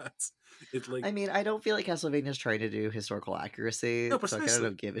that. It like I mean, I don't feel like Castlevania's trying to do historical accuracy, no, so I kind of precisely.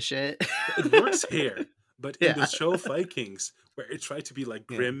 don't give a shit. It works here, but in the Yeah. show Vikings, where it tried to be like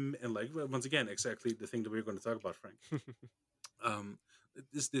Yeah. grim and like well, once again exactly the thing that we're going to talk about, Frank. Um,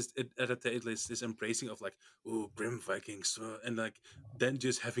 this embracing of like oh grim Vikings and like then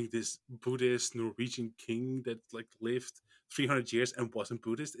just having this Buddhist Norwegian king that like lived 300 years and wasn't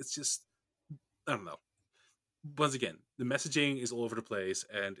Buddhist. It's just I don't know. Once again, the messaging is all over the place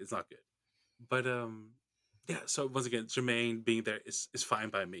and it's not good. But yeah. So once again, Jermaine being there is fine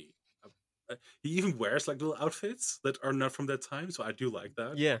by me. He even wears like little outfits that are not from that time, so I do like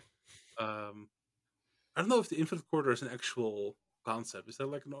that. Yeah. Um, I don't know if the infinite corridor is an actual concept. Is that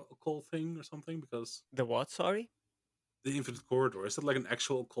like an occult thing or something? Because The what? Sorry. the infinite corridor is that like an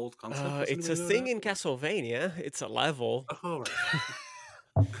actual occult concept? Does It's anybody a know thing that? in Castlevania. It's a level. Oh,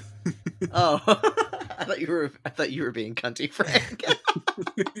 right. Oh, I thought you were being cunty, Frank.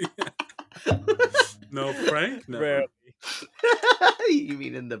 Yeah. No, Frank, never. Rarely. You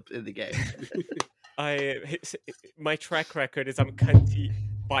mean in the game? My track record is I'm cunty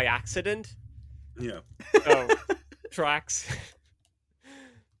by accident. Yeah. So tracks.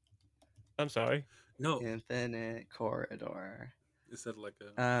 I'm sorry. No, Infinite corridor. is that like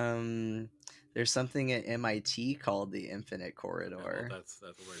a? There's something at MIT called the Infinite Yeah, well, Corridor, that's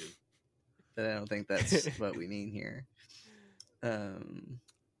already. but I don't think that's what we mean here.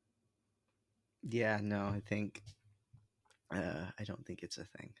 Yeah, no, I think I don't think it's a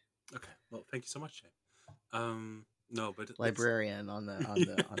thing. Okay. Well, thank you so much, Jay. No, but Librarian on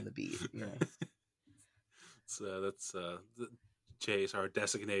the beat. Yeah. That's Jay is our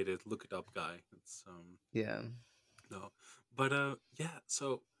designated look it up guy. It's Yeah. no, but yeah.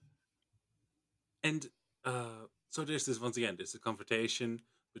 So and so there's this once again. There's a confrontation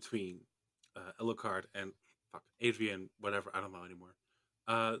between Alucard and fuck Adrian, whatever. I don't know anymore.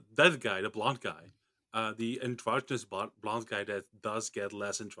 That guy, the blonde guy, the androgynous blonde guy that does get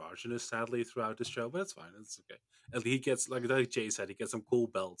less androgynous sadly throughout the show, but it's fine. It's okay. And he gets like Jay said, he gets some cool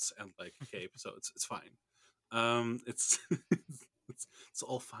belts and like a cape, so it's fine. It's it's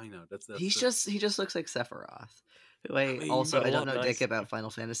all fine now. That's he just looks like Sephiroth. Who I mean, also but a I don't lot know dick nicer. about Final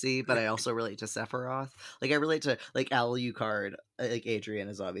Fantasy, but I also relate to Sephiroth. Like I relate to like Alucard, like Adrian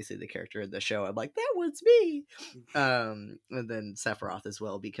is obviously the character in the show. I'm like, that was me. And then Sephiroth as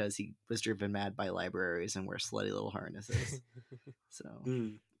well because he was driven mad by libraries and wears slutty little harnesses. So mm,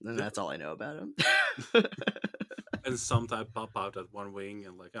 and yeah. that's all I know about him. And sometimes pop out at one wing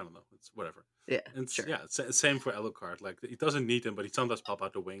and like I don't know, it's whatever. Yeah, And it's, sure. yeah, same for Alucard. Like he doesn't need them, but he sometimes pop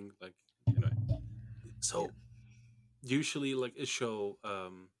out the wing. Like anyway, so usually like a show,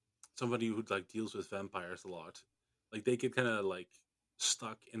 somebody who like deals with vampires a lot, like they get kind of like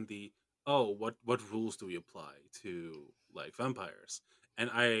stuck in the oh what rules do we apply to like vampires?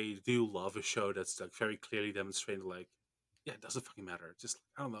 And I do love a show that's like very clearly demonstrating like yeah, it doesn't fucking matter. Just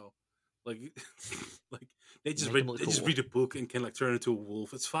I don't know, like like Make him look they just cool. read a book and can like turn into a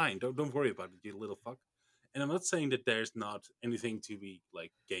wolf. It's fine. Don't worry about it, you little fuck. And I'm not saying that there's not anything to be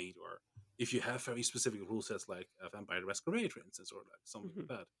like gained or if you have very specific rule sets like Vampire the Masquerade, for instance, or like something like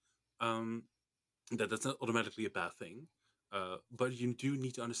that, that's not automatically a bad thing. But you do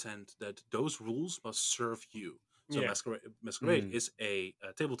need to understand that those rules must serve you. So Yeah. Masquerade is a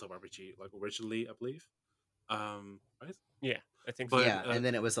tabletop RPG, like originally, I believe. Right? Yeah. I think so. But Yeah, and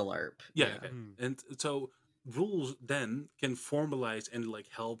then it was a LARP. yeah, Yeah. okay. And so rules then can formalize and like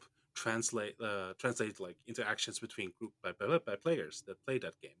help translate like interactions between group by players that play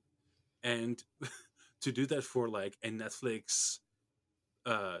that game. and to do that for like a Netflix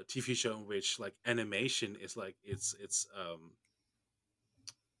TV show in which like animation is like its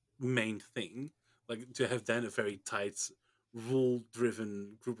main thing, like to have then a very tight rule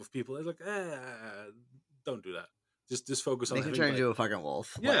driven group of people, it's like don't do that. Just focus on Make him having turn like into a fucking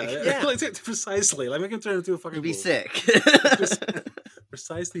wolf. yeah, Like, Yeah. like precisely like make him turn into a you'd fucking be wolf. sick.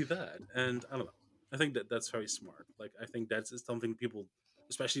 Precisely that. And I don't know, I think that that's very smart. Like I think that's something people,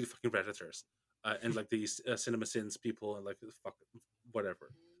 especially the fucking redditors and like these cinema sins people and like fuck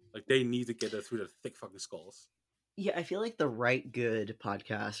whatever, like they need to get that through their thick fucking skulls. Yeah, I feel like the Right Good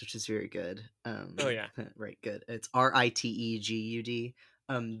podcast, which is very good. Oh yeah. Right Good. It's RITEGUD.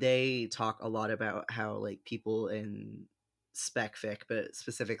 They talk a lot about how like people in spec fic, but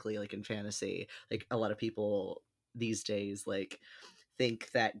specifically like in fantasy, like a lot of people these days like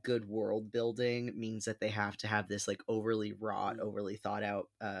think that good world building means that they have to have this like overly wrought, Mm. overly thought out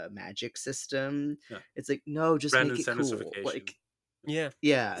magic system. Yeah, It's like no, just Brandon make it cool. Sandersification. Like Yeah.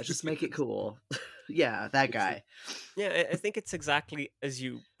 yeah, just make it cool. Yeah, that guy. Yeah, I think it's exactly as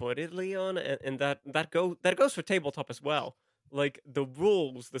you put it, Leon, and that goes for tabletop as well. Like the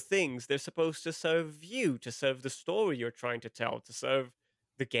rules, the things, they're supposed to serve you, to serve the story you're trying to tell, to serve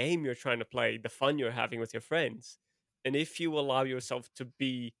the game you're trying to play, the fun you're having with your friends. And if you allow yourself to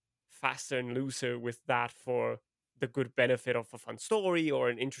be faster and looser with that for the good benefit of a fun story or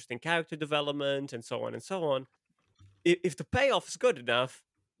an interesting character development and so on and so on, if the payoff is good enough,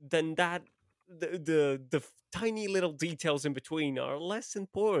 then that the tiny little details in between are less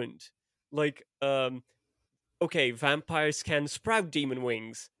important. Like, okay, vampires can sprout demon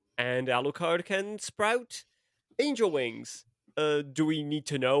wings, and Alucard can sprout angel wings. Do we need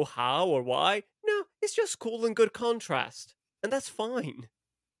to know how or why? No, it's just cool and good contrast, and that's fine.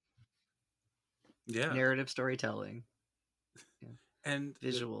 Yeah, Narrative storytelling. Yeah. and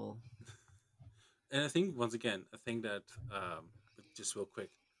Visual. and I think once again, I think that just real quick,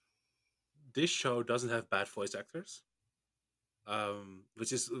 this show doesn't have bad voice actors,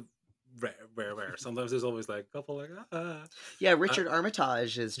 which is rare. Sometimes there's always like a couple like Yeah, Richard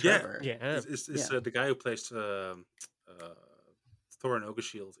Armitage is yeah, Trevor. Yeah, it's Yeah. the guy who plays Thorin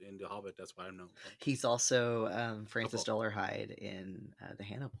Oakeshield in The Hobbit. That's why I know. He's also Francis Couple. Dollarhide in the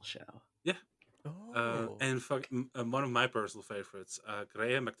Hannibal show. Yeah, oh, and one of my personal favorites,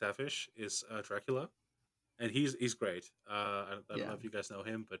 Graham McTavish, is Dracula, and he's great. I don't Yeah. know if you guys know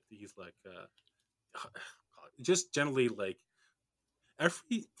him, but he's like just generally like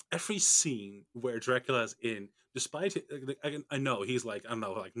every scene where Dracula's in, despite I know he's like I don't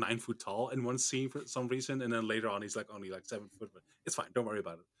know like 9 foot tall in one scene for some reason, and then later on he's like only like 7 foot, but it's fine. Don't worry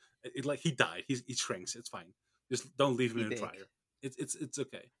about it. Like he died. He shrinks. It's fine. Just don't leave him He in a big. dryer. It's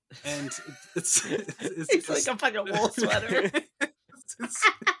okay. And it's He's like a fucking wool sweater.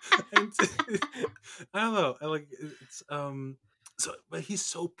 and I don't know. I like it's so, but he's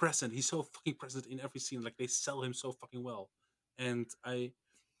so present. He's so fucking present in every scene. Like they sell him so fucking well, and I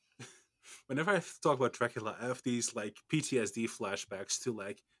whenever I talk about Dracula, I have these like PTSD flashbacks to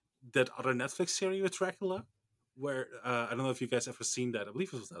like that other Netflix series with Dracula, where I don't know if you guys ever seen that. I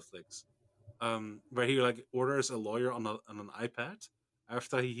believe it was Netflix, where he like orders a lawyer on an iPad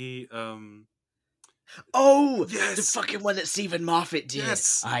after he Oh, the yes fucking one that Stephen Moffat did.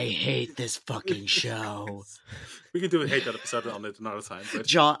 yes I hate this fucking show. we can do a hate that episode on it another time. But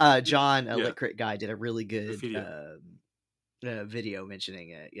John, a yeah, Lit Crit guy, did a really good video. video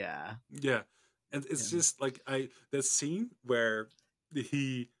mentioning it. Yeah. Yeah, and it's Yeah. just like that scene where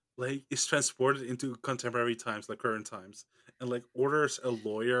he like is transported into contemporary times, like current times, and like orders a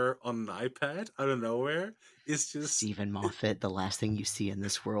lawyer on an iPad out of nowhere. It's just Stephen Moffat, the last thing you see in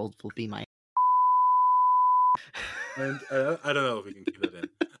this world will be my. and I don't know if we can keep that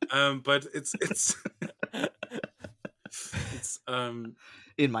in, but it's it's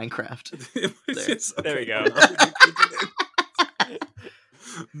in Minecraft. it's There. just, There we go.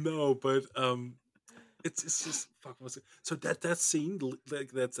 No, but it's just fuck. What's it? So that scene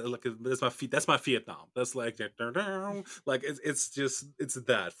like that's like that's my Vietnam. That's like like it's just it's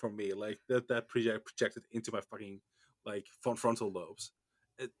that for me like that projected into my fucking like frontal lobes.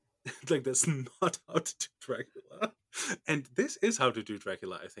 It, like that's not how to do Dracula, and this is how to do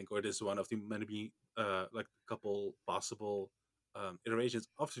Dracula. I think, or this is one of the many like a couple possible iterations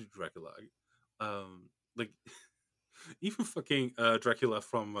of to do Dracula. Like even fucking Dracula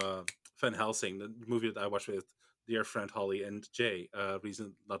from Van Helsing, the movie that I watched with dear friend Holly and Jay,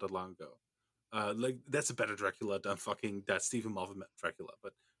 recent not that long ago. Like that's a better Dracula than fucking that Stephen Moffat Dracula.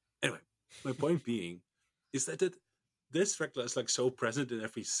 But anyway, my point being is that this Dracula is like so present in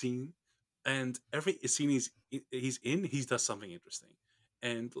every scene, and every scene he's in, he does something interesting,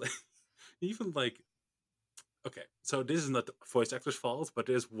 and like Even like, okay, so this is not the voice actor's fault, but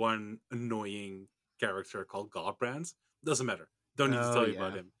there's one annoying character called Godbrand. Doesn't matter. Don't need to Oh tell you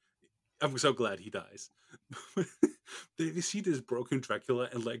about yeah. him. I'm so glad he dies. You see this broken Dracula,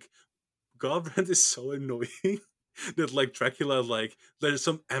 and like Godbrand is so annoying that like Dracula, like there's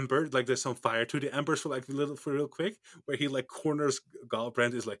some ember, like there's some fire to the embers for real quick, where he like corners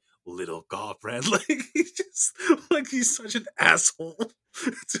Godbrand is like little Godbrand, like he's such an asshole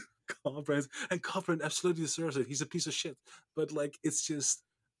to Godbrand, and Godbrand absolutely deserves it. He's a piece of shit, but like it's just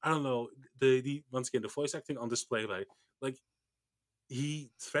I don't know the once again the voice acting on display like he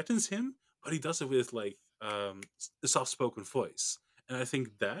threatens him, but he does it with like a soft-spoken voice, and I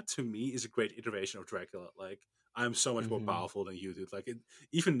think that to me is a great iteration of Dracula. Like I'm so much more Hmm. powerful than you, dude. Like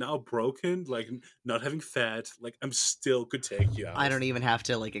even now broken, like not having fat, like I'm still could take you I out. don't even have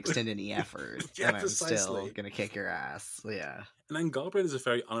to like extend any effort, Yeah, and I'm still precisely. gonna kick your ass. Yeah. And then Galbraith is a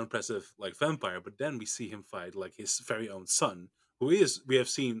very unimpressive like vampire, but then we see him fight like his very own son, who is we have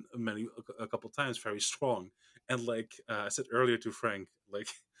seen a couple times very strong. And like I said earlier to Frank, like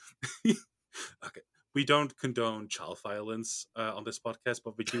okay, we don't condone child violence on this podcast,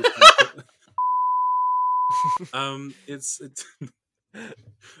 but we do find it's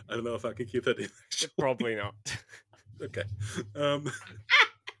I don't know if I can keep that in actually. Probably not. Okay, um,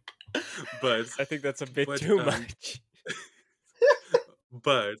 but I think that's a bit but too much.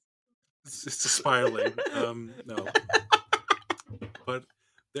 but it's just spiraling. No, but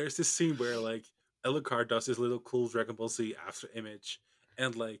there's this scene where like Alucard does this little cool Dragon Ball Z after image,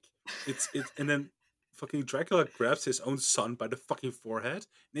 and like it's and then fucking Dracula grabs his own son by the fucking forehead.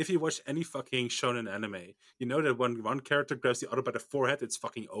 And if you watch any fucking shonen anime, you know that when one character grabs the other by the forehead, it's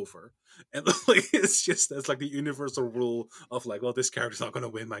fucking over. And like it's just that's like the universal rule of like, well, this character's not gonna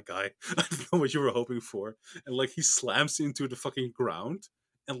win, my guy. I don't know what you were hoping for. And like he slams into the fucking ground.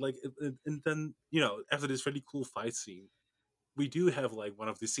 And like, and then after this really cool fight scene, we do have like one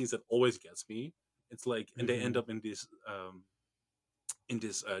of the scenes that always gets me. It's like, and they end Hmm. up in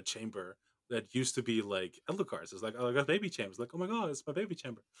this chamber that used to be like Alucard's. It's like, oh, I got baby chamber. It's like, oh my god, it's my baby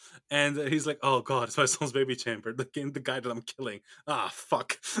chamber. And he's like, oh god, it's my son's baby chamber. The guy that I'm killing. Ah,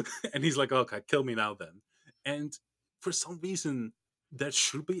 fuck. And he's like, okay, kill me now then. And for some reason, that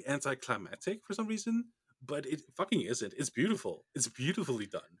should be anticlimactic for some reason, but it fucking isn't. It's beautiful. It's beautifully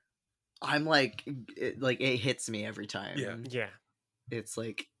done. I'm like, it hits me every Yeah. time. Yeah. It's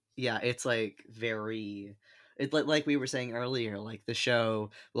like, yeah, it's like very, it's like we were saying earlier, like the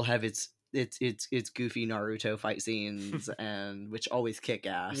show will have its goofy Naruto fight scenes, and which always kick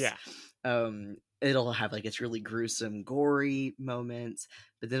ass. Yeah. It'll have like its really gruesome, gory moments,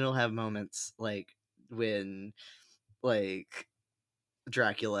 but then it'll have moments like when like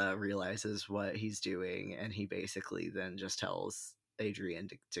Dracula realizes what he's doing, and he basically then just tells Adrian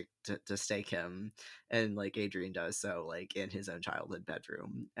to stake him, and like Adrian does so like in his own childhood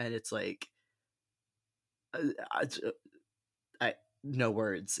bedroom, and it's like I, I no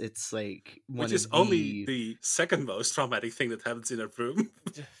words. It's like Which one is of only the the second most traumatic thing that happens in a room.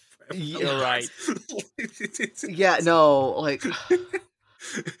 You're right. yeah, no, like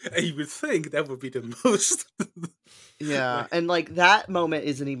And you would think that would be the most. yeah, Like, and like that moment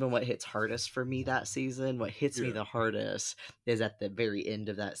isn't even what hits hardest for me that season. What hits me yeah, the hardest is at the very end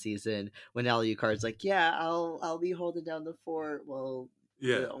of that season when Alucard's like, "Yeah, I'll be holding down the fort. Well,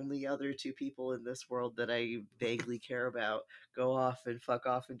 yeah, the only other two people in this world that I vaguely care about go off and fuck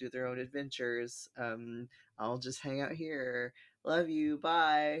off and do their own adventures. I'll just hang out here. Love you.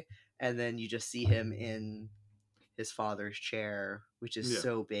 Bye." And then you just see him in his father's chair, which is yeah,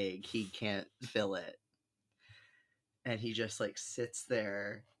 so big he can't fill it, and he just like sits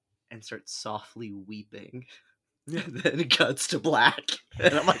there and starts softly weeping, yeah, and then it cuts to black,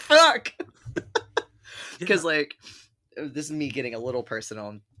 and I'm like, fuck. yeah, Because like this is me getting a little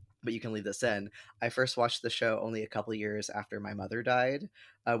personal, but you can leave this in. I first watched the show only a couple years after my mother died,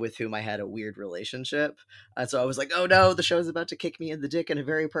 with whom I had a weird relationship, and so I was like, oh no, the show's about to kick me in the dick in a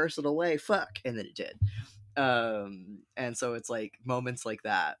very personal way, fuck. And then it did. And so it's like moments like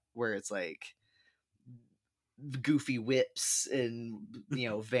that where it's like goofy whips and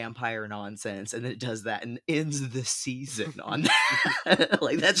vampire nonsense, and then it does that and ends the season on that.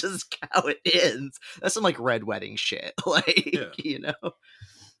 Like that's just how it ends. That's some like red wedding shit. Like yeah.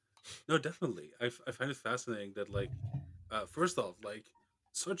 No, definitely. I find it fascinating that like, first off, like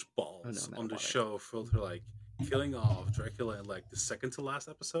such Oh no, balls I'm out on of the water. show for like killing off Dracula in like the second to last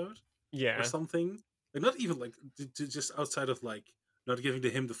episode or Yeah. something. Like not even like just outside of like not giving to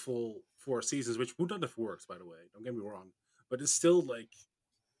him the full 4 seasons, which would not have worked, by the way. Don't get me wrong, but it's still like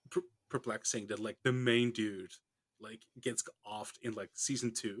perplexing that like the main dude like gets offed in like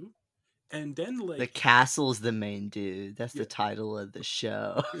season 2, And then The like castle's the main dude. That's yeah, the title of the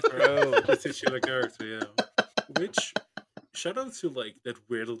show. Bro. the titular character, yeah. Which shout out to like that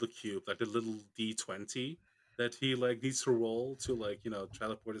weird little cube, like the little D20 that he like needs to roll to like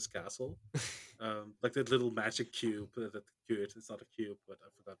teleport his castle. Like that little magic cube that cube. It's not a cube, but I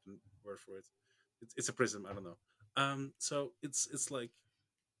forgot the word for it. It's a prism. I don't know. So it's like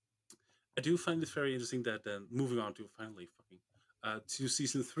I do find it very interesting that then moving on to finally fucking to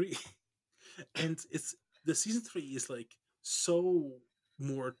season three, and it's the season three is like so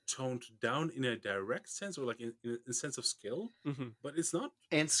more toned down in a direct sense or like in a sense of skill, Hmm. but it's not.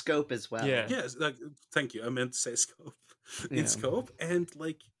 And scope as Yeah. well. Yes, like thank you. I meant to say scope in Yeah. scope and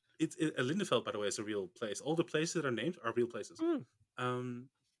like Lindefeld, by the way, is a real place. All the places that are named are real places. Mm. Um,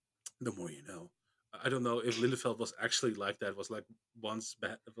 the more you know. I don't know if Lindefeld was actually like that. Was like once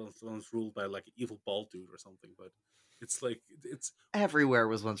ruled by like an evil bald dude or something. But it's like it's Everywhere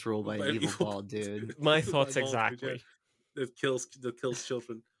was once ruled by by an an evil evil bald dude. My by a thoughts bald dude, yeah, exactly. that kills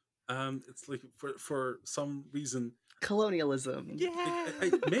children. It's like for some reason, Colonialism. Yeah.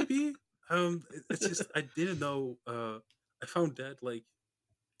 maybe it's just I didn't know. I found that like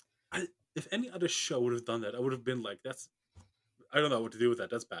I if any other show would have done that, I would have been like, that's I don't know what to do with that.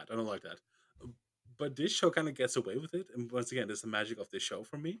 That's bad. I don't like that. But this show kind of gets away with it, and once again, there's the magic of this show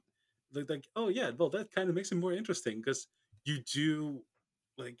for me. Like oh yeah, well that kind of makes it more interesting because you do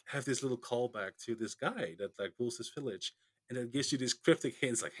like have this little callback to this guy that like rules this village, and it gives you these cryptic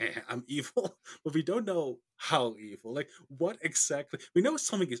hints like, hey, I'm evil, but we don't know how evil. Like what exactly? We know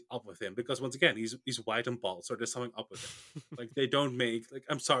something is up with him because once again, he's white and bald, so there's something up with him. Like they don't make like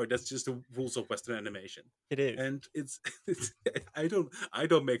I'm sorry, that's just the rules of Western animation, It is. and it's I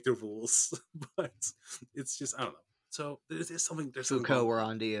don't make the rules, but it's just I don't know. So there's something Foucault, wrong with we're it.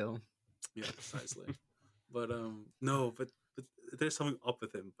 on to you. Yeah, precisely. But no, but there's something up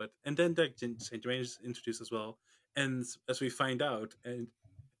with him. But and then like Saint Germain is introduced as well, and as we find out, and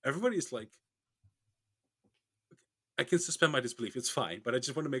everybody's like, I can suspend my disbelief. It's fine, but I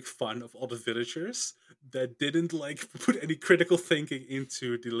just want to make fun of all the villagers that didn't like put any critical thinking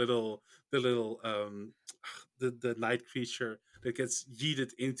into the little the night creature that gets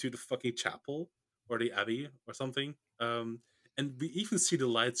yeeted into the fucking chapel or the abbey or something. And we even see the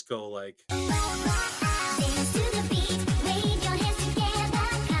lights go like,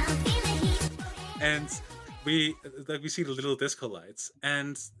 and we see the little disco lights,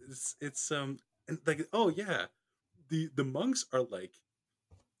 and it's and like oh yeah, the monks are like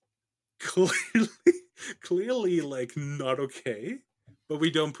clearly clearly like not okay, but we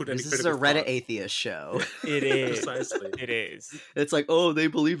don't put any This is a critical Reddit thought. atheist show. It is. Precisely. It is. It's like, oh, they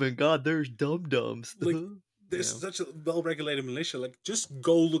believe in God. There's dum dums. Like there's such a well-regulated militia. Like just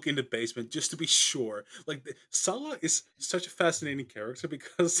go look in the basement just to be sure. Like Salah is such a fascinating character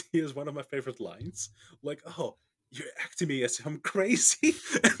because he has one of my favorite lines. Like, oh, you're acting me as if I'm crazy,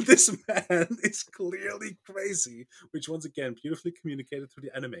 and this man is clearly crazy. Which once again, beautifully communicated through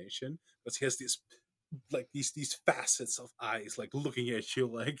the animation, because he has these like these facets of eyes, like looking at you,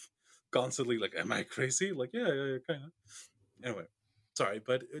 like constantly, like, am I crazy? Like, yeah, kind of. Anyway, sorry,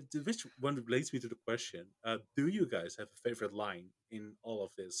 but which one leads me to the question: do you guys have a favorite line in all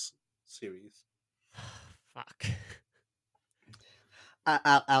of this series? Fuck.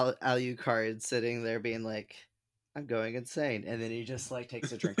 Alucard sitting there being like, I'm going insane. And then he just like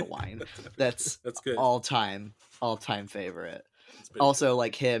takes a drink of wine. That's That's good. all time favorite. That's pretty Also,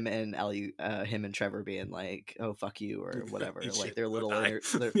 like him and him and Trevor being like, "Oh fuck you" or good. whatever, Eat like shit their or little die.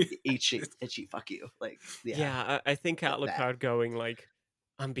 eat shit, itchy fuck you, like Yeah, I think that. Alucard going like,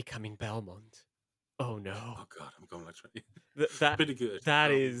 I'm becoming Belmont. Oh no. Oh god, I'm going like Th- that pretty good.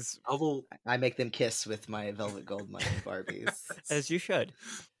 that is I will. I make them kiss with my velvet gold money Barbies. as you should.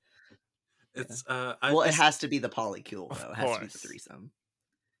 It's Well, it has to be the polycule Of though. It has to be the course. threesome.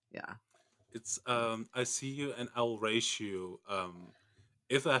 Yeah. it's I see you and I will race you.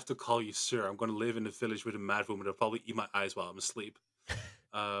 If I have to call you sir, I'm going to live in a village with a mad woman that'll probably eat my eyes while I'm asleep.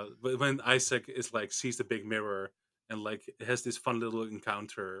 But when Isaac is like sees the big mirror and like has this fun little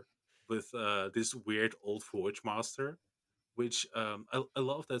encounter with this weird old forge master, which I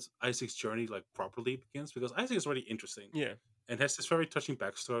love that Isaac's journey like properly begins because Isaac is really interesting Yeah. and has this very touching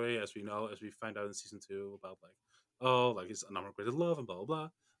backstory, as we know, as we find out in season 2 about like oh like his unrequited love and blah blah blah.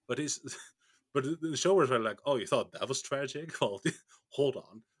 But his but the show was like oh you thought that was tragic? Well, hold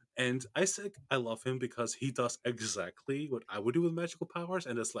on. And Isaac, I love him because he does exactly what I would do with magical powers,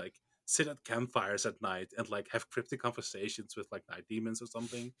 and it's like sit at campfires at night and like have cryptic conversations with like night demons or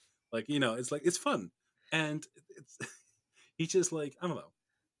something. Like it's like it's fun, and it's he just like I don't know.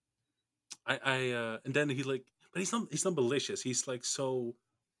 I and then he like, but he's not malicious. He's like so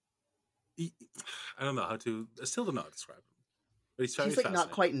he, I don't know how to. I still don't know how to describe him, but he's very He's like not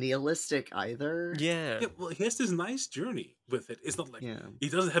fascinating. quite nihilistic either. Yeah. Yeah, well, he has this nice journey with it. It's not like Yeah. he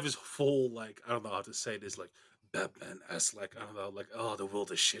doesn't have his full like I don't know how to say this like Batman as like I don't know like oh the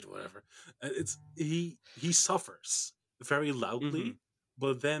world is shit whatever. It's he suffers very Hmm. loudly,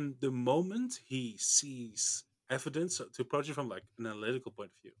 but then the moment he sees evidence to approach it from like an analytical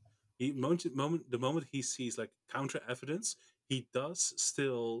point of view, the moment he sees like counter evidence, he does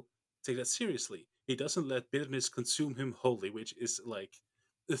still take that seriously. He doesn't let bitterness consume him wholly, which is like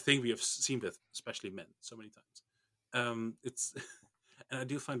the thing we have seen with especially men so many times. It's and I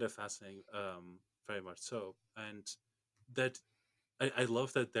do find that fascinating, very much so. And that I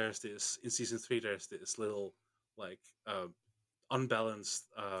love that there's this in season three. There's this little like unbalanced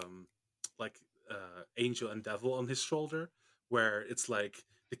like angel and devil on his shoulder, where it's like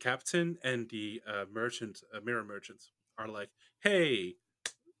the captain and the merchant, mirror merchant, are like, "Hey,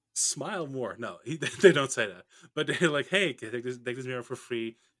 smile more." No, they don't say that, but they're like, "Hey, take this mirror for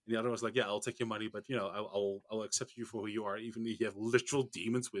free." And the other was like, "Yeah, I'll take your money, but you know, I'll accept you for who you are, even if you have literal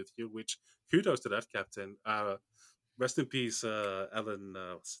demons with you." Which kudos to that captain. Rest in peace, Alan.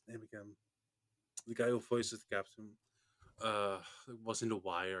 What's his name again? The guy who voices the captain. Was in the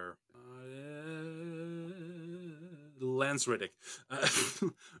Wire. Lance Riddick. Uh, rest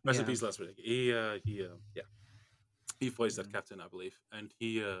in Yeah. peace, Lance Riddick. Yeah, he voiced that Yeah. captain, I believe, and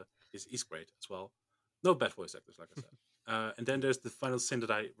he's great as well. No bad voice actors, like I said. And then there's the final sin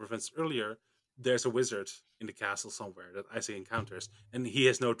that I referenced earlier. There's a wizard in the castle somewhere that Isaac encounters, and he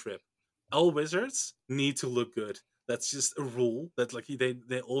has no trip. All wizards need to look good. That's just a rule that like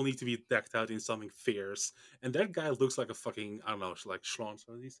they all need to be decked out in something fierce. And that guy looks like a fucking I don't know like Schlons.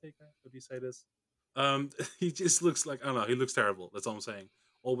 How do you say guy? How do you say this? He just looks like I don't know. He looks terrible. That's all I'm saying.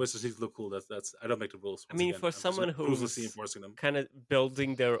 All wizards need to look cool. That's I don't make the rules. I Once mean, again, for I'm just someone ruthlessly who's enforcing them. kind of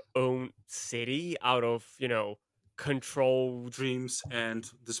building their own city out of, controlled, Dreams and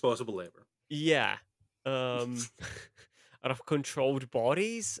disposable labor. yeah, out of controlled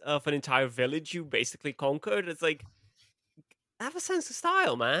bodies of an entire village you basically conquered, it's like, have a sense of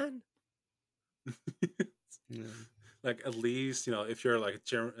style, man. Yeah. Like at least if you're like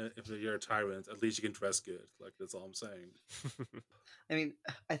if you're a tyrant, at least you can dress good. Like that's all I'm saying. I mean,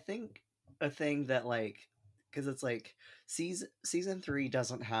 I think a thing that like because it's like season 3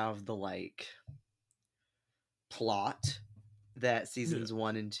 doesn't have the like plot that Yeah, seasons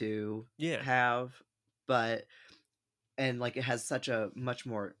 1 and 2 Yeah, have, but and like it has such a much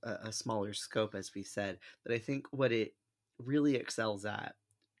more a smaller scope as we said, that I think what it really excels at,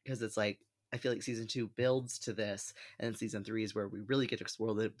 because it's like I feel like season 2 builds to this, and then season 3 is where we really get to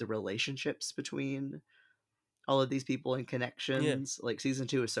explore the relationships between all of these people and yeah, connections. Like season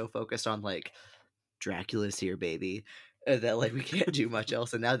 2 is so focused on like Dracula's here, baby, that like we can't do much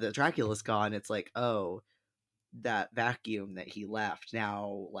else. And now that Dracula's gone, it's like, oh, that vacuum that he left.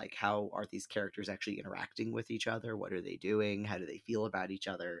 Now, like, how are these characters actually interacting with each other? What are they doing? How do they feel about each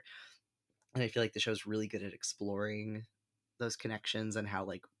other? And I feel like the show's really good at exploring those connections and how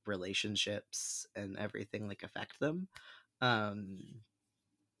like relationships and everything like affect them. Um,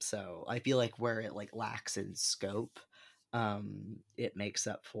 so I feel like where it like lacks in scope, it makes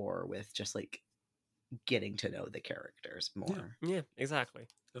up for with just like getting to know the characters yeah, more. yeah, exactly.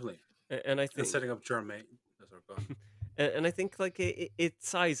 definitely. And I And think, setting up Jermaine. That's our gone. and I think like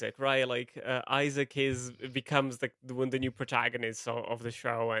it's Isaac, right? Like Isaac is becomes the new protagonist of the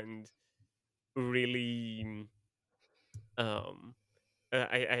show, and really, um,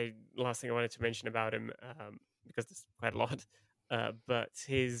 I last thing I wanted to mention about him, because there's quite a lot, but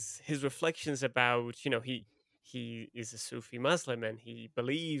his reflections about, he is a Sufi Muslim, and he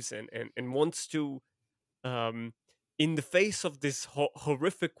believes and wants to, um, in the face of this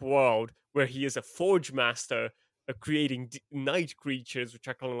horrific world where he is a forge master, creating night creatures, which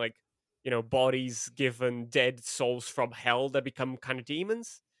are kind of like, bodies given dead souls from hell that become kind of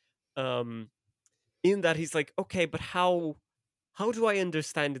demons. Um, in that he's like, okay, but how do I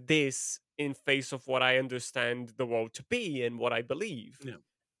understand this in face of what I understand the world to be and what I believe? Yeah,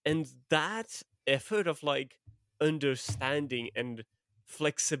 And that effort of like understanding and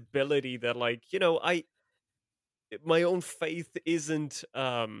flexibility, that like, I my own faith isn't,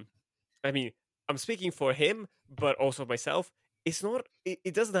 I mean, I'm speaking for him, but also myself. It's not.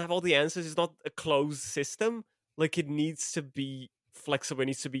 It doesn't have all the answers. It's not a closed system. Like, it needs to be flexible. It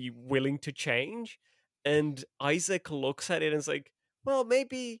needs to be willing to change. And Isaac looks at it and is like, well,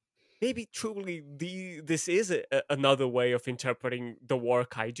 maybe truly this is another way of interpreting the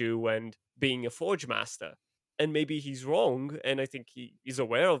work I do and being a forge master. And maybe he's wrong, and I think he is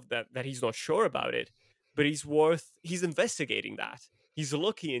aware of that. That he's not sure about it, but he's investigating that. he's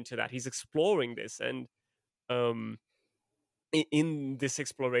looking into that. He's exploring this, and um, in this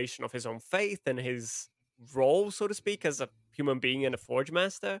exploration of his own faith and his role, so to speak, as a human being and a Forge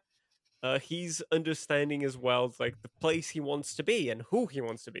Master, he's understanding as well like the place he wants to be and who he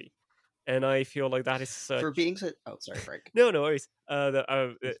wants to be. And I feel like that is such For being so, oh, sorry, Frank. no worries. And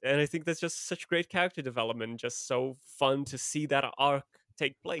I think that's just such great character development, just so fun to see that arc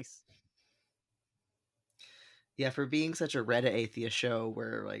take place. Yeah, for being such a Reddit atheist show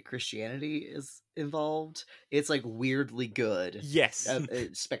where like Christianity is involved, it's like weirdly good. Yes.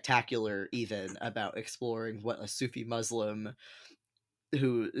 Spectacular even about exploring what a Sufi Muslim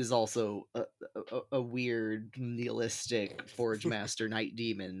who is also a weird nihilistic Forge Master Night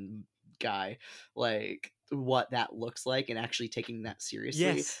Demon guy, like what that looks like, and actually taking that seriously.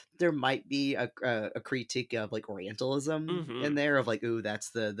 Yes. There might be a critique of like Orientalism in there, of like, ooh,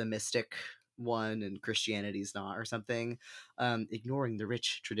 that's the mystic one and Christianity's not, or something, ignoring the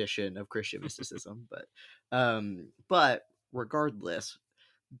rich tradition of Christian mysticism. But regardless,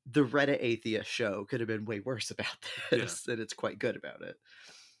 the Reddit atheist show could have been way worse about this, and it's quite good about it.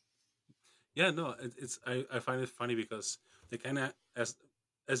 Yeah, no, I find it funny because they kind of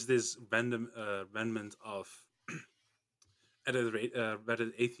as this random remnant of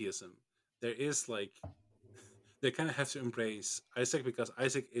Reddit atheism, there is like they kind of have to embrace Isaac, because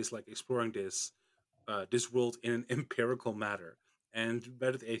Isaac is like exploring this world in an empirical matter. And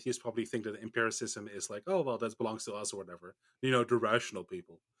Reddit atheists probably think that empiricism is like, oh well, that belongs to us or whatever, the rational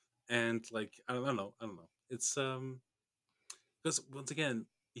people. And like I don't know. It's because once again,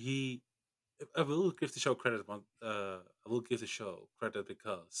 I will give the show credit. I will give the show credit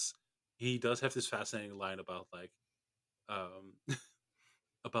because he does have this fascinating line about like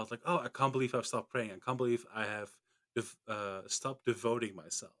about like, oh, I can't believe I've stopped praying. I can't believe I have stopped devoting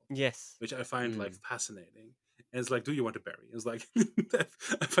myself. Yes. Which I find like fascinating. And it's like, do you want to bury? It's like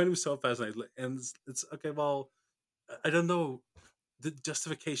I find him so fascinating. And it's okay. Well, I don't know the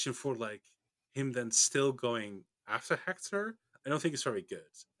justification for like him then still going after Hector. I don't think it's very good,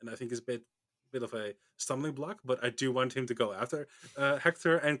 and I think it's a bit of a stumbling block. But I do want him to go after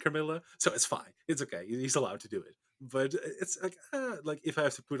Hector and Camilla, so it's fine. It's okay. He's allowed to do it. But it's like if I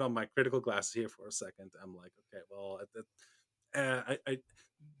have to put on my critical glasses here for a second, I'm like, okay, well, I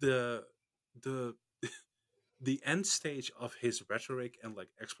the the the end stage of his rhetoric and like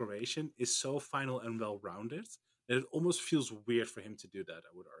exploration is so final and well rounded that it almost feels weird for him to do that,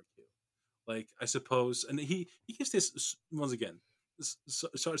 I would argue. Like, I suppose, and he gives this once again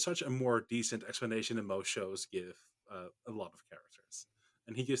such a more decent explanation than most shows give a lot of characters,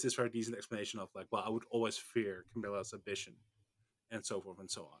 and he gives this very decent explanation of like, well, I would always fear Camilla's ambition, and so forth and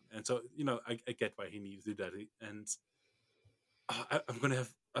so on. And so I get why he needs to do that. And I'm gonna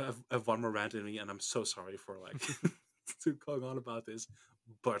have one more rant in me, and I'm so sorry for like to going on about this,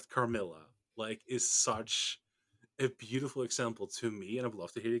 but Carmilla like is such a beautiful example to me, and I'd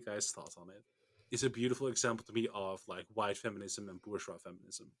love to hear you guys' thoughts on it. Is a beautiful example to me of like white feminism and bourgeois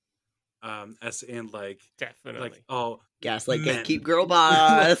feminism, as in like Definitely. Gaslight gatekeep girl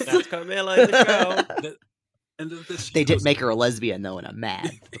boss. That's Carmilla in the show. They did make her a lesbian though, and I'm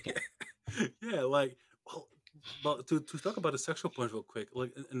mad. Okay. Yeah, like well, to talk about the sexual point real quick,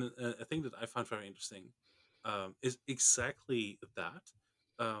 like, and a thing that I found very interesting is exactly that,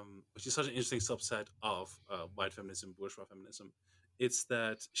 which is such an interesting subset of white feminism, bourgeois feminism. It's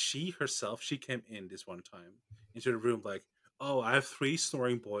that she herself, she came in this one time into the room like, oh, I have 3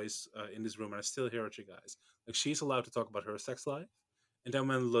 snoring boys in this room, and I still hear at you guys. Like, she's allowed to talk about her sex life, and then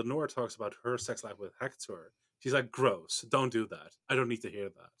when Lenore talks about her sex life with Hector, she's like, gross, don't do that. I don't need to hear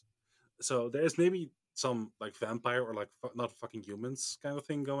that. So there's maybe some like vampire or like not fucking humans kind of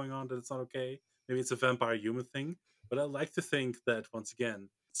thing going on, that it's not okay. Maybe it's a vampire human thing, but I like to think that once again,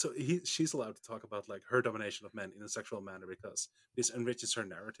 so she's allowed to talk about like her domination of men in a sexual manner because this enriches her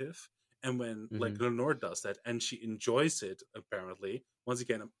narrative. And when like Lenore does that and she enjoys it, apparently, once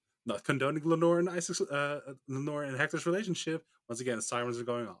again, I'm not condoning Lenore and Lenore and Hector's relationship. Once again, sirens are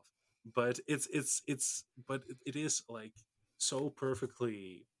going off, but it is like so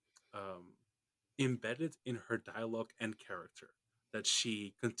perfectly embedded in her dialogue and character that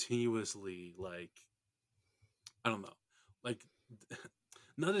she continuously like, I don't know, like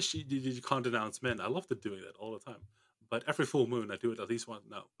not that you can't denounce men. I love to doing that all the time, but every full moon I do it at least once.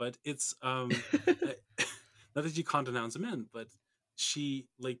 No, but it's not that you can't denounce men, but she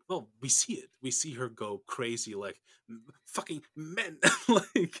like, well, we see it. We see her go crazy, like fucking men,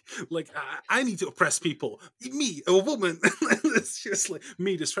 like I need to oppress people. Me, a woman. It's just like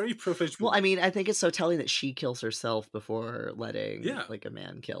me, this very privileged. Well, I mean, I think it's so telling that she kills herself before letting like a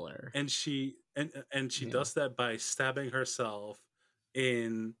man kill her, and she does that by stabbing herself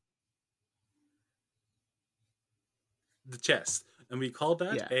in the chest, and we call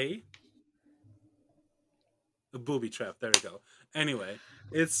that Yeah. a booby trap. There we go. Anyway,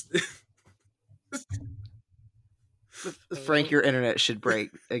 it's Frank, your internet should break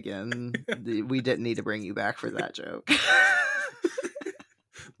again. We didn't need to bring you back for that joke.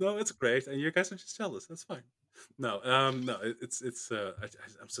 no, it's great, and you guys are just jealous. That's fine. No, no, it's.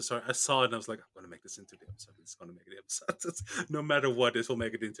 I'm so sorry. I saw it and I was like, I'm gonna make this into the episode. It's gonna make it the episode. No matter what, this will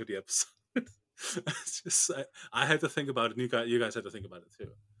make it into the episode. It's just I had to think about it. And you guys had to think about it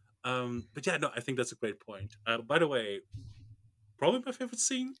too. But yeah, no, I think that's a great point. By the way, probably my favorite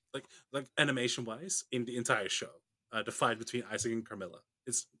scene, like animation wise, in the entire show. The fight between Isaac and Carmilla.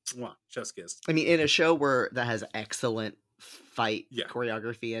 It's chef's kiss. I mean, in a show that has excellent fight Yeah.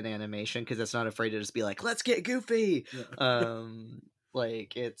 choreography and animation, because it's not afraid to just be like, let's get goofy. Yeah.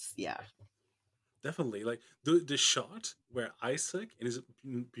 Like it's Definitely, like the shot where Isaac in his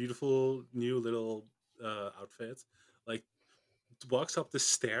beautiful new little outfit, like walks up the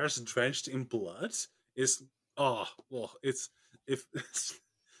stairs drenched in blood is it's if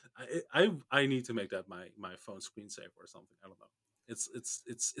I need to make that my phone screensaver or something. I don't know.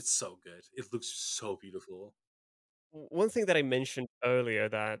 It's so good. It looks so beautiful. One thing that I mentioned earlier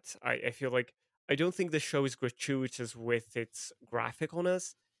that I feel like I don't think the show is gratuitous with its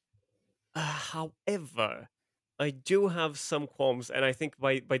graphicalness. However, I do have some qualms, and I think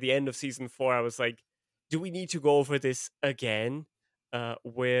by the end of season 4, I was like, do we need to go over this again?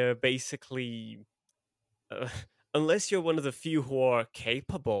 Where basically, uh, unless you're one of the few who are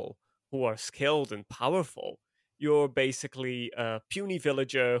capable, who are skilled and powerful, you're basically a puny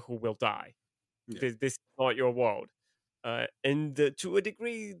villager who will die. Yeah, This is not your world. And to a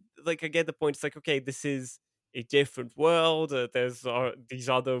degree, like I get the point. It's like, okay, this is a different world. There's these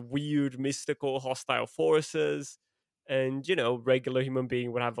other weird, mystical, hostile forces, and regular human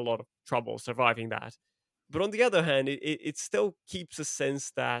being would have a lot of trouble surviving that. But on the other hand, it still keeps a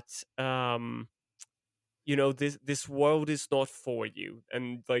sense that this world is not for you,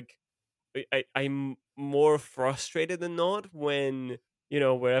 and like I'm more frustrated than not when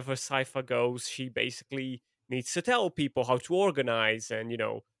wherever Cypher goes, she basically needs to tell people how to organize and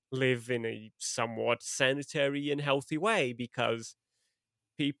live in a somewhat sanitary and healthy way because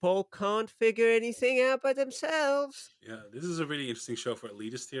people can't figure anything out by themselves. yeah. This is a really interesting show for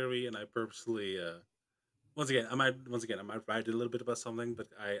elitist theory, and I purposely once again I might write a little bit about something, but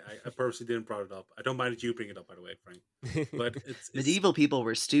I purposely didn't brought it up. I don't mind you bring it up, by the way, Frank. But it's medieval people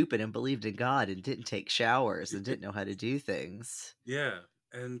were stupid and believed in God and didn't take showers and didn't know how to do things. yeah,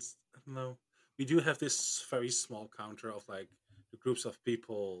 and I don't know. We do have this very small counter of like the groups of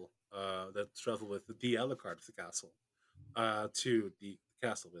people that travel with the Alucard of the castle to the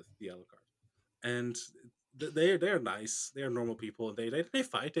castle with the Alucard, and they're nice. They are normal people, and they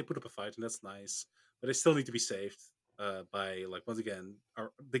fight. They put up a fight, and that's nice. But they still need to be saved by like once again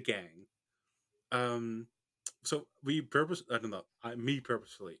the gang. Um, so we purpose. I don't know. Me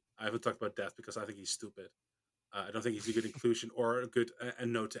purposefully, I haven't talked about death because I think he's stupid. I don't think he's a good inclusion or a good a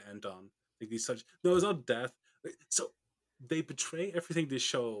note to end on. I think he's such no, it's not death. So they betray everything this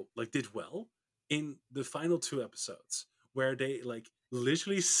show like did well in the final 2 episodes, where they like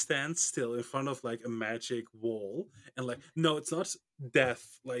literally stand still in front of like a magic wall and like no, it's not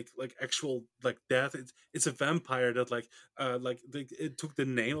death like actual like death. It's a vampire that it took the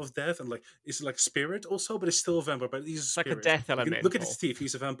name of death and like it's like spirit also, but it's still a vampire. But he's a It's like a spirit. death Look at his elemental. teeth.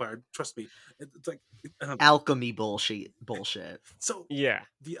 He's a vampire. Trust me. It's like I don't know. Alchemy bullshit. So Yeah.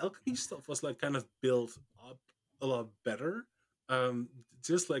 the alchemy stuff was like kind of built up a lot better.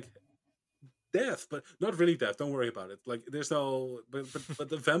 Just like death, but not really death. Don't worry about it. Like there's no, but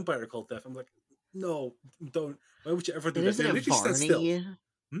the vampire called death. I'm like, no, don't. Why would you ever do And that? isn't They it literally stand still.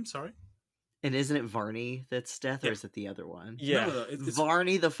 Varney? Sorry. And isn't it Varney that's death, or Yeah. is it the other one? Yeah. No. It's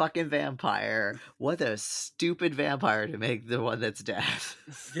Varney the fucking vampire. What a stupid vampire to make the one that's death.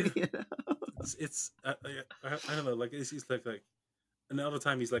 yeah. You know? It's I don't know. Like he's like another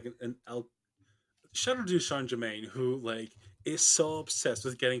time he's like an shout out to Saint Germain, who like is so obsessed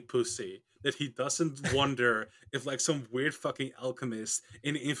with getting pussy that he doesn't wonder if like some weird fucking alchemist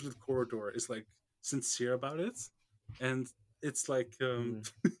in the infinite corridor is like sincere about it, and it's like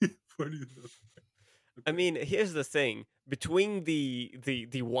funny enough. I mean, here's the thing: between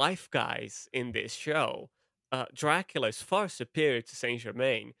the wife guys in this show, Dracula is far superior to Saint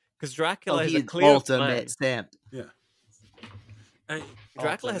Germain because Oh, Dracula has a he's clear ultimate plan. simp. Yeah, I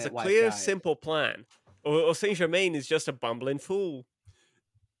Dracula has a Ultimate white clear, guy. simple plan, or Saint Germain is just a bumbling fool.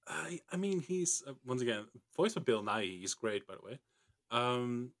 I mean he's once again voiced by Bill Nye. He's great, by the way.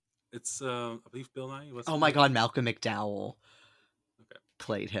 It's I believe Bill Nye. What's Oh his my name? god, Malcolm McDowell.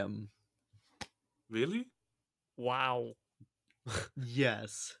 played him. Really? Wow.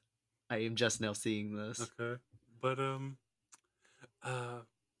 Yes. I am just now seeing this. Okay. But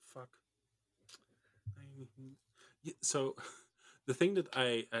fuck. Yeah, so the thing that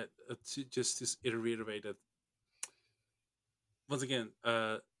I just to reiterate that once again,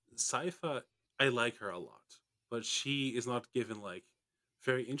 Saifa, I like her a lot, but she is not given like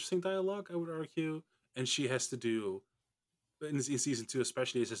very interesting dialogue, I would argue, and she has to do in season two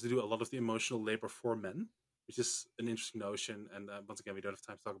especially, has to do a lot of the emotional labor for men, which is an interesting notion. And once again, we don't have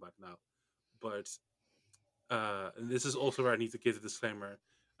time to talk about it now, but and this is also where I need to give a disclaimer.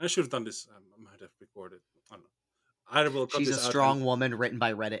 I should have done this. I might have recorded. I don't know. Either we'll cut She's a this out and strong woman written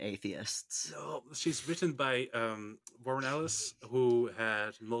by Reddit atheists. no, she's written by Warren Ellis, who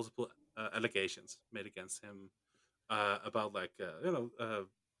had multiple allegations made against him about like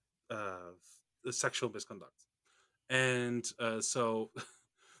sexual misconduct, and so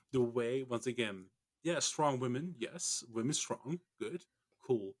the way once again, yeah, strong women, yes, women strong, good,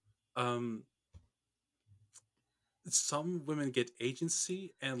 cool. Um, some women get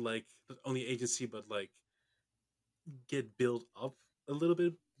agency and like not only agency but like get built up a little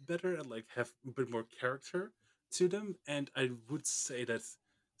bit better and like have a bit more character to them. And I would say that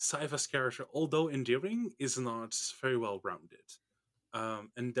Saifa's character, although endearing, is not very well rounded.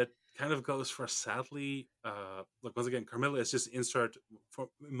 And that kind of goes for sadly, like once again, Carmilla is just insert from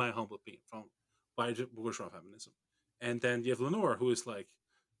in my humble opinion from by bourgeois feminism. And then you have Lenore, who is like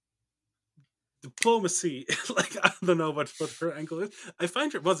diplomacy. Like I don't know what her angle is. I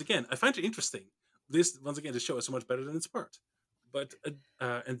find her interesting. This once again, the show is so much better than its part. But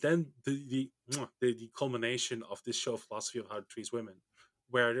and then the culmination of this show philosophy of how to treat women,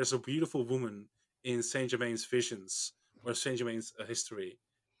 where there's a beautiful woman in Saint Germain's visions or Saint Germain's history,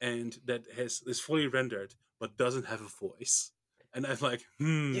 and that is fully rendered but doesn't have a voice. And I'm like,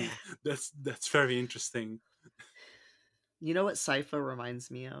 Yeah. that's very interesting. You know what Sypha reminds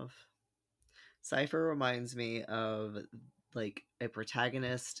me of? Sypha reminds me of like a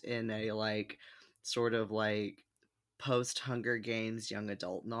protagonist in a like sort of like post Hunger Games young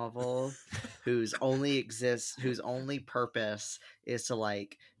adult novel whose only purpose is to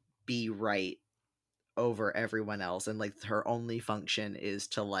like be right over everyone else, and like her only function is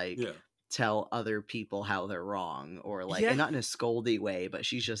to like Yeah, tell other people how they're wrong, or like, Yeah. and not in a scoldy way, but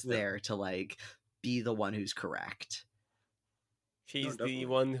she's just Yeah. there to like be the one who's correct. She's the definitely.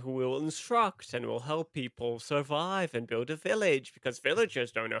 one who will instruct and will help people survive and build a village because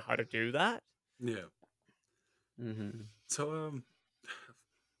villagers don't know how to do that. Yeah. Mm-hmm. So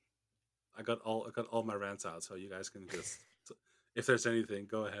I got all my rants out, so you guys can just if there's anything,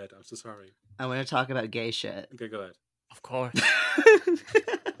 go ahead. I'm so sorry. I want to talk about gay shit. Okay, go ahead. Of course.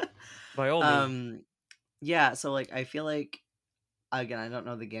 By all means. Yeah, so like I feel like, again, I don't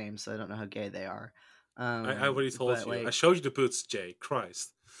know the game, so I don't know how gay they are. I already told but, you. like, I showed you the boots, Jay.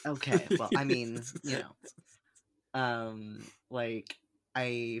 Christ. okay, well, I mean, you know, like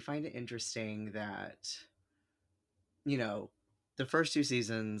I find it interesting that, you know, the first two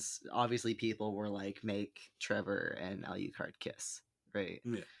seasons, obviously people were like, make Trevor and Alucard kiss, right?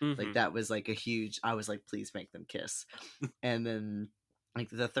 Yeah. Like Mhm. that was like a huge, I was like, please make them kiss. And then like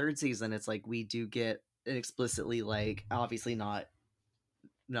the third season, it's like we do get an explicitly like, obviously not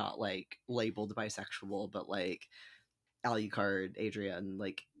like labeled bisexual, but like Alucard, Adrian,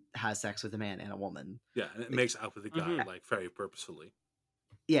 like has sex with a man and a woman. Yeah, and it Like, makes out with the guy Mhm. like very purposefully.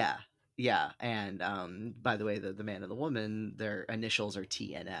 yeah, and by the way, the man and the woman, their initials are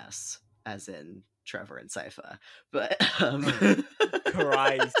TNS, as in Trevor and Sypha. But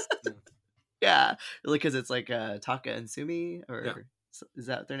Christ. yeah, because it's like Taka and Sumi, or Yeah. is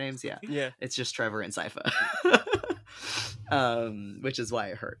that their names? Yeah, Yeah. it's just Trevor and Sypha. Which is why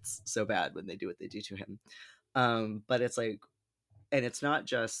it hurts so bad when they do what they do to him. But it's like, and it's not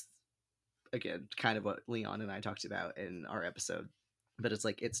just, again, kind of what Leon and I talked about in our episode, but it's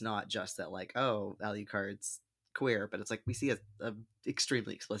like, it's not just that like, oh, Alucard's queer, but it's like we see a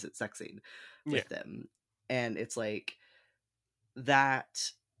extremely explicit sex scene with them, and it's like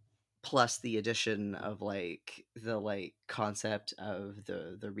that plus the addition of like the like concept of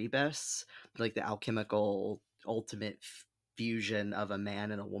the rebus, like the alchemical ultimate fusion of a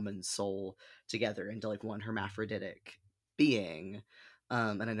man and a woman's soul together into like one hermaphroditic being.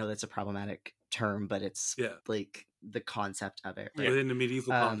 And I know that's a problematic term, but it's Yeah. like the concept of it, right? Yeah. Within the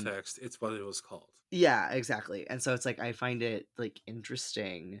medieval context, it's what it was called. Yeah, exactly. And so it's like I find it like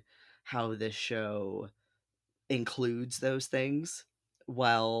interesting how this show includes those things,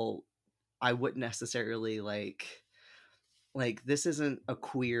 while I wouldn't necessarily like this isn't a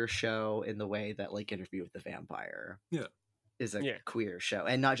queer show in the way that like Interview with the Vampire Yeah. is a Yeah. queer show,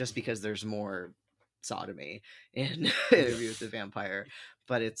 and not just because there's more sodomy in Interview with the Vampire,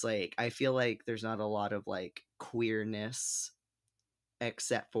 but it's like I feel like there's not a lot of like queerness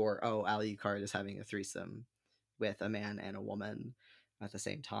except for Alucard is having a threesome with a man and a woman at the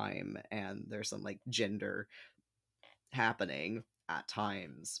same time, and there's some like gender happening at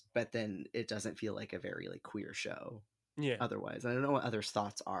times, but then it doesn't feel like a very like queer show Yeah. otherwise. I don't know what others'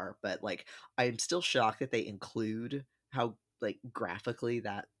 thoughts are, but like I'm still shocked that they include how like graphically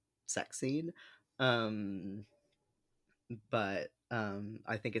that sex scene. But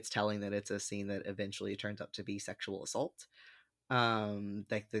I think it's telling that it's a scene that eventually turns out to be sexual assault.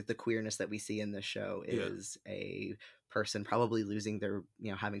 Like the queerness that we see in the show Yeah. is a person probably losing their,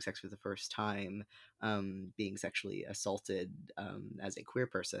 having sex for the first time, being sexually assaulted as a queer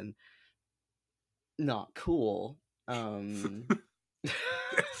person. Not cool.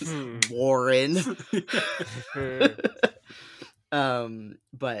 Warren.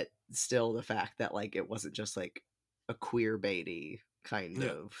 But still the fact that like it wasn't just like a queer baity kind Yeah.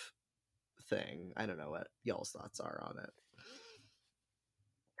 of thing. I don't know what y'all's thoughts are on it.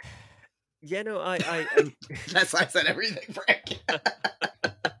 Yeah, no, I That's why I said everything, Frank.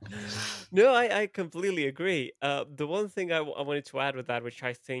 no, I completely agree. The one thing I wanted to add with that, which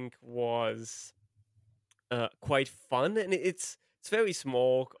I think was quite fun, and it's very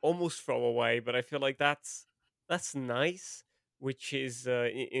small, almost throwaway, but I feel like that's nice. Which is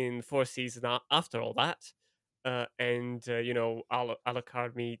in fourth season after all that, and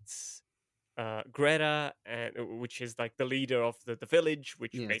Alucard meets Greta, and which is like the leader of the village,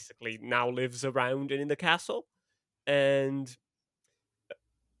 which Yeah. basically now lives around and in the castle, and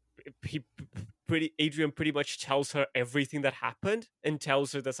Adrian pretty much tells her everything that happened and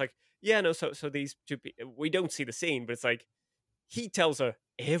tells her that's like, yeah, no, so these two we don't see the scene, but it's like he tells her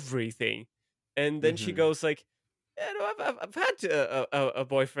everything, and then she Mm-hmm. goes like, yeah, no, I've had a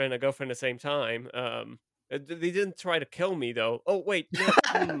boyfriend, a girlfriend at the same time. They didn't try to kill me though. Oh wait,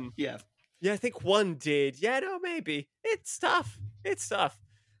 no, Yeah. yeah, I think one did. Yeah, no, maybe it's tough. It's tough.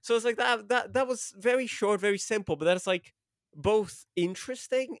 So it's like that was very short, very simple, but that's like both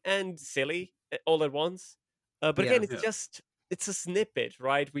interesting and silly all at once. But Yeah. again, it's Yeah. just it's a snippet,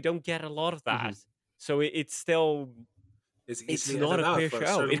 right? We don't get a lot of Mm-hmm. that, so it's still It's it's easily not edited a out queer for a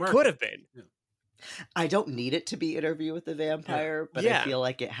show. certain It could market. have been. Yeah. I don't need it to be Interview with the Yeah. Vampire, but I Yeah. feel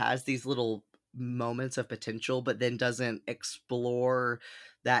like it has these little moments of potential, but then doesn't explore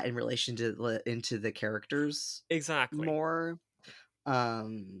that in relation to into the characters Exactly. more.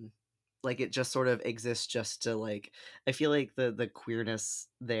 Like it just sort of exists just to like. I feel like the queerness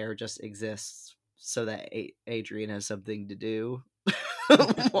there just exists so that Adrian has something to do.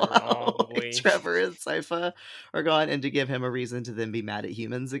 While Probably. Trevor and Sypha are gone, and to give him a reason to then be mad at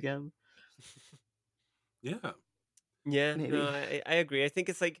humans again. Yeah. Yeah, no, Maybe. I agree. I think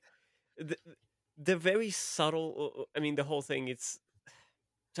it's like the, the very subtle. I mean, the whole thing. It's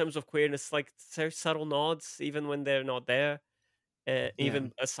in terms of queerness, like very subtle nods, even when they're not there. Yeah.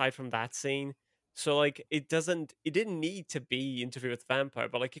 Even aside from that scene, so like it didn't need to be Interview with the Vampire,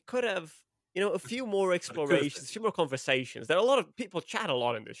 but like it could have. A few more But it could have been. explorations, a few more conversations. There are a lot of people chat a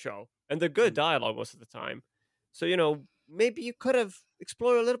lot in the show, and they're good dialogue most of the time. So maybe you could have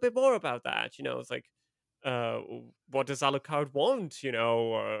explored a little bit more about that. It's like uh what does Alucard want,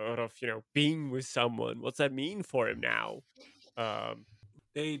 out of being with someone? What's that mean for him now? um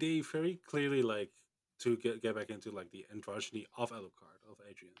They very clearly like to get back into like the androgyny of Alucard, of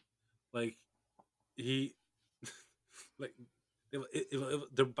Adrian. Like he like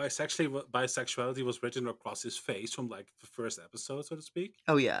the bisexuality was written across his face from like the first episode, so to speak.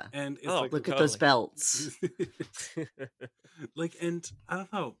 Oh yeah. And it's oh like Look at those totally. belts. like, and I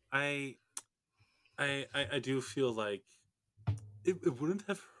don't know, I do feel like it wouldn't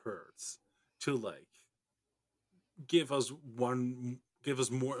have hurt to like give us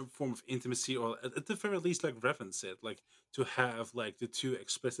more form of intimacy, or at the very least like reference it, like to have like the two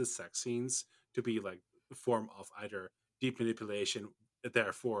explicit sex scenes to be like a form of either deep manipulation,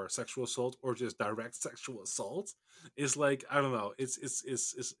 therefore sexual assault, or just direct sexual assault. Is like, I don't know, it's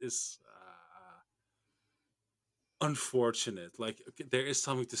unfortunate. Like, there is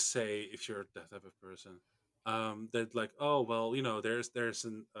something to say if you're that type of person. That like, oh well, there's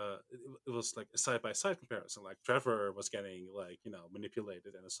an it was like a side by side comparison. Like Trevor was getting like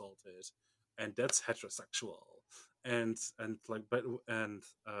manipulated and assaulted, and that's heterosexual, and like but and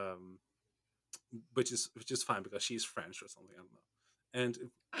which is fine because she's French or something, I don't know, and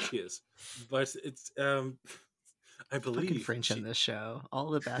she is, but it's I Fucking believe French in she this show. All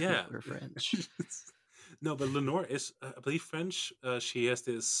the bad yeah. people are French. No, but Lenore is, I believe, French. She has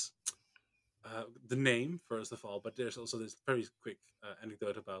this. the name first of all, but there's also this very quick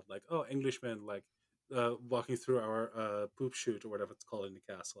anecdote about like, oh, Englishmen like walking through our poop chute or whatever it's called in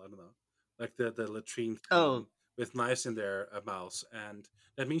the castle. I don't know, like the latrine Oh, thing with knives in their mouths, and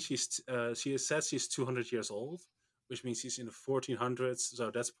that means she says she's 200 years old, which means she's in the 1400s.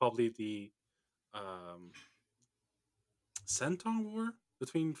 So that's probably the um, Centaur War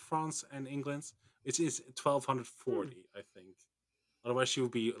between France and England. It is Hmm. 1240, I think. Otherwise, she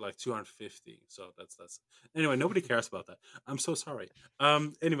would be like 250. So that's anyway. Nobody cares about that. I'm so sorry.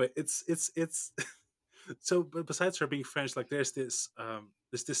 Anyway, it's so. But besides her being French, like there's this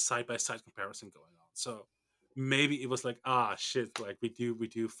side by side comparison going on. So maybe it was like, ah, shit, like we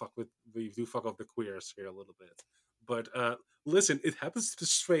do fuck up the queers here a little bit. But listen, it happens to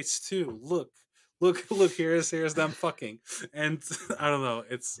straights too. Look. Here's them fucking, and I don't know.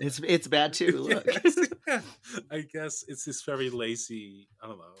 it's bad too. Look. Yeah, I guess it's this very lazy. I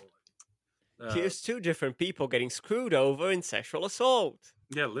don't know. Here's two different people getting screwed over in sexual assault.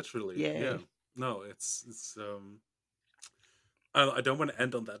 Yeah, literally. Yeah. Yay. No, it's. I don't want to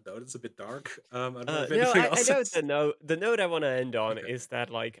end on that note. It's a bit dark. I don't know if No, anything I else know is. the note I want to end on Okay. is that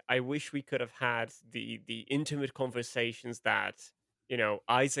like I wish we could have had the intimate conversations that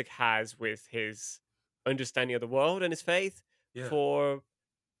Isaac has with his understanding of the world and his faith Yeah. for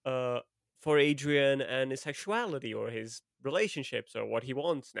uh for Adrian and his sexuality or his relationships or what he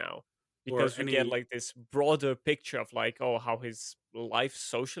wants now, Or because we get any. like this broader picture of like, oh, how his life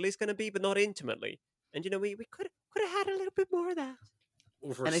socially is going to be, but not intimately. And we could have had a little bit more of that.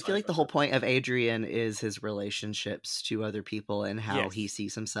 Over And I feel like sci-fi the whole stuff. point of Adrian is his relationships to other people and how he Yes,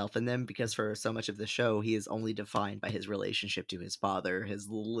 sees himself in them. Because for so much of the show, he is only defined by his relationship to his father, his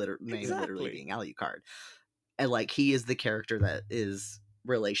name literally exactly. being Alucard. And like he is the character that is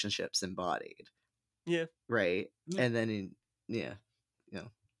relationships embodied, Yeah. right? Yeah. And then, yeah, you know,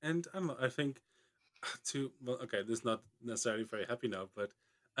 And I don't know. I think to well, okay, this is not necessarily a very happy note, but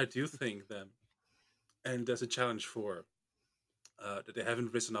I do think that, and there's a challenge for that they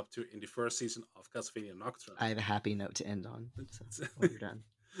haven't risen up to in the first season of Castlevania Nocturne. I have a happy note to end on. So when you're done,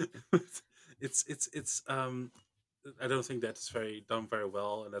 It's I don't think that's very done very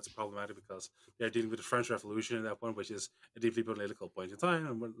well, and that's problematic because they're dealing with the French Revolution in that one, which is a deeply political point in time,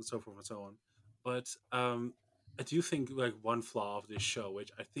 and so forth and so on. But I do think like one flaw of this show,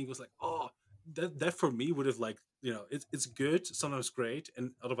 which I think was like, oh, that for me would have like it's good, sometimes great,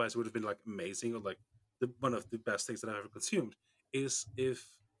 and otherwise it would have been like amazing or like one of the best things that I've ever consumed is if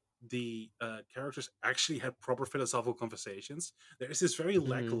the characters actually had proper philosophical conversations. There is this very hmm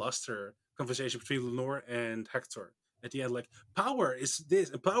lackluster conversation between Lenore and Hector at the end, like power is this,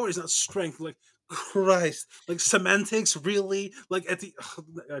 and power is not strength. Like Christ, like semantics, really? Like at the,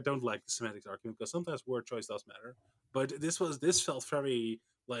 I don't like the semantics argument because sometimes word choice does matter. But this felt very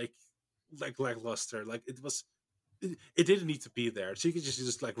like lackluster. Like it didn't need to be there. She could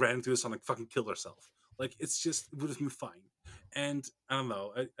just like ran into the sun and fucking kill herself. Like it's just it would have been fine. And I don't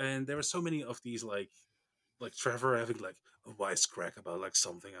know. And there were so many of these like Trevor having like a wisecrack about like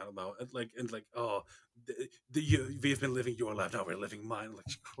something I don't know, and oh, we've been living your life now we're living mine. Like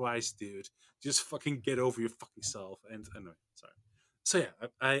Christ, dude, just fucking get over your fucking self. And anyway, sorry. So yeah,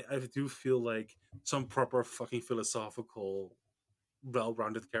 I do feel like some proper fucking philosophical,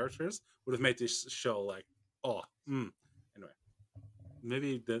 well-rounded characters would have made this show like oh, anyway,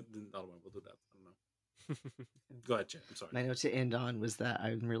 maybe the other one will do that. I don't know. Go ahead, Jay. I'm sorry. my note to end on was that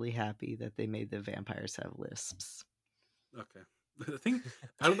I'm really happy that they made the vampires have lisps. Okay. I think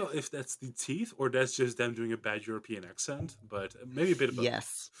I don't know if that's the teeth or that's just them doing a bad European accent, but maybe a bit of both.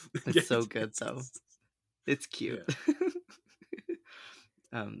 Yes, Yeah, it's so good though. It's cute.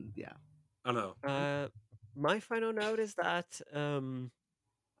 yeah. Yeah. I don't know. My final note is that I'm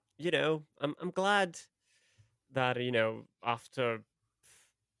glad that after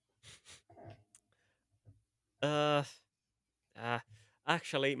uh, uh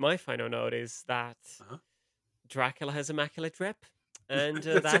actually my final note is that Uh-huh. Dracula has immaculate rep, and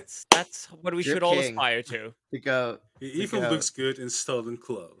That's it. that's what we should Drip all King. aspire to. The goat. He The even goat. looks good in stolen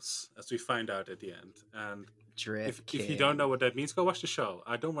clothes, as we find out at the end. And Drip if you don't know King. what that means, go watch the show.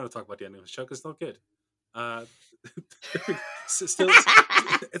 I don't want to talk about the ending of the show because it's not good. Uh, still,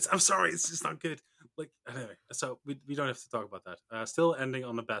 it's. I'm sorry, it's just not good. Like anyway, so we don't have to talk about that. Still ending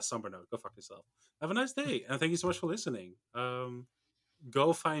on the best somber note. Go fuck yourself. Have a nice day, and thank you so much for listening.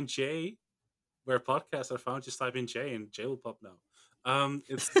 Go find Jay where podcasts are found. Just type in Jay, and Jay will pop now.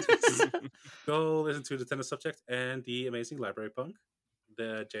 It's go listen to the tennis subject and the amazing library punk.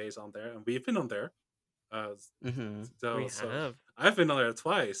 The Jay is on there, and we've been on there. Uh, hmm We so have. I've been on there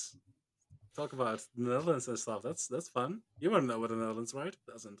twice. Talk about the Netherlands and stuff. That's fun. You want to know what the Netherlands, right?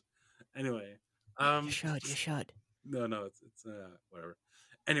 Doesn't. Anyway, You should. You should. no, it's whatever.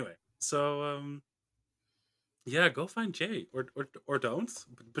 Anyway, so yeah, go find Jay or don't,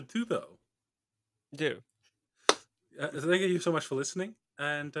 but do though. Do. Thank you so much for listening,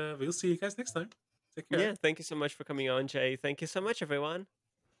 and we'll see you guys next time. Take care. Yeah. Thank you so much for coming on, Jay. Thank you so much, everyone.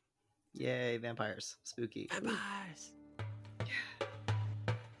 Yay, vampires. Spooky. Vampires. Yeah.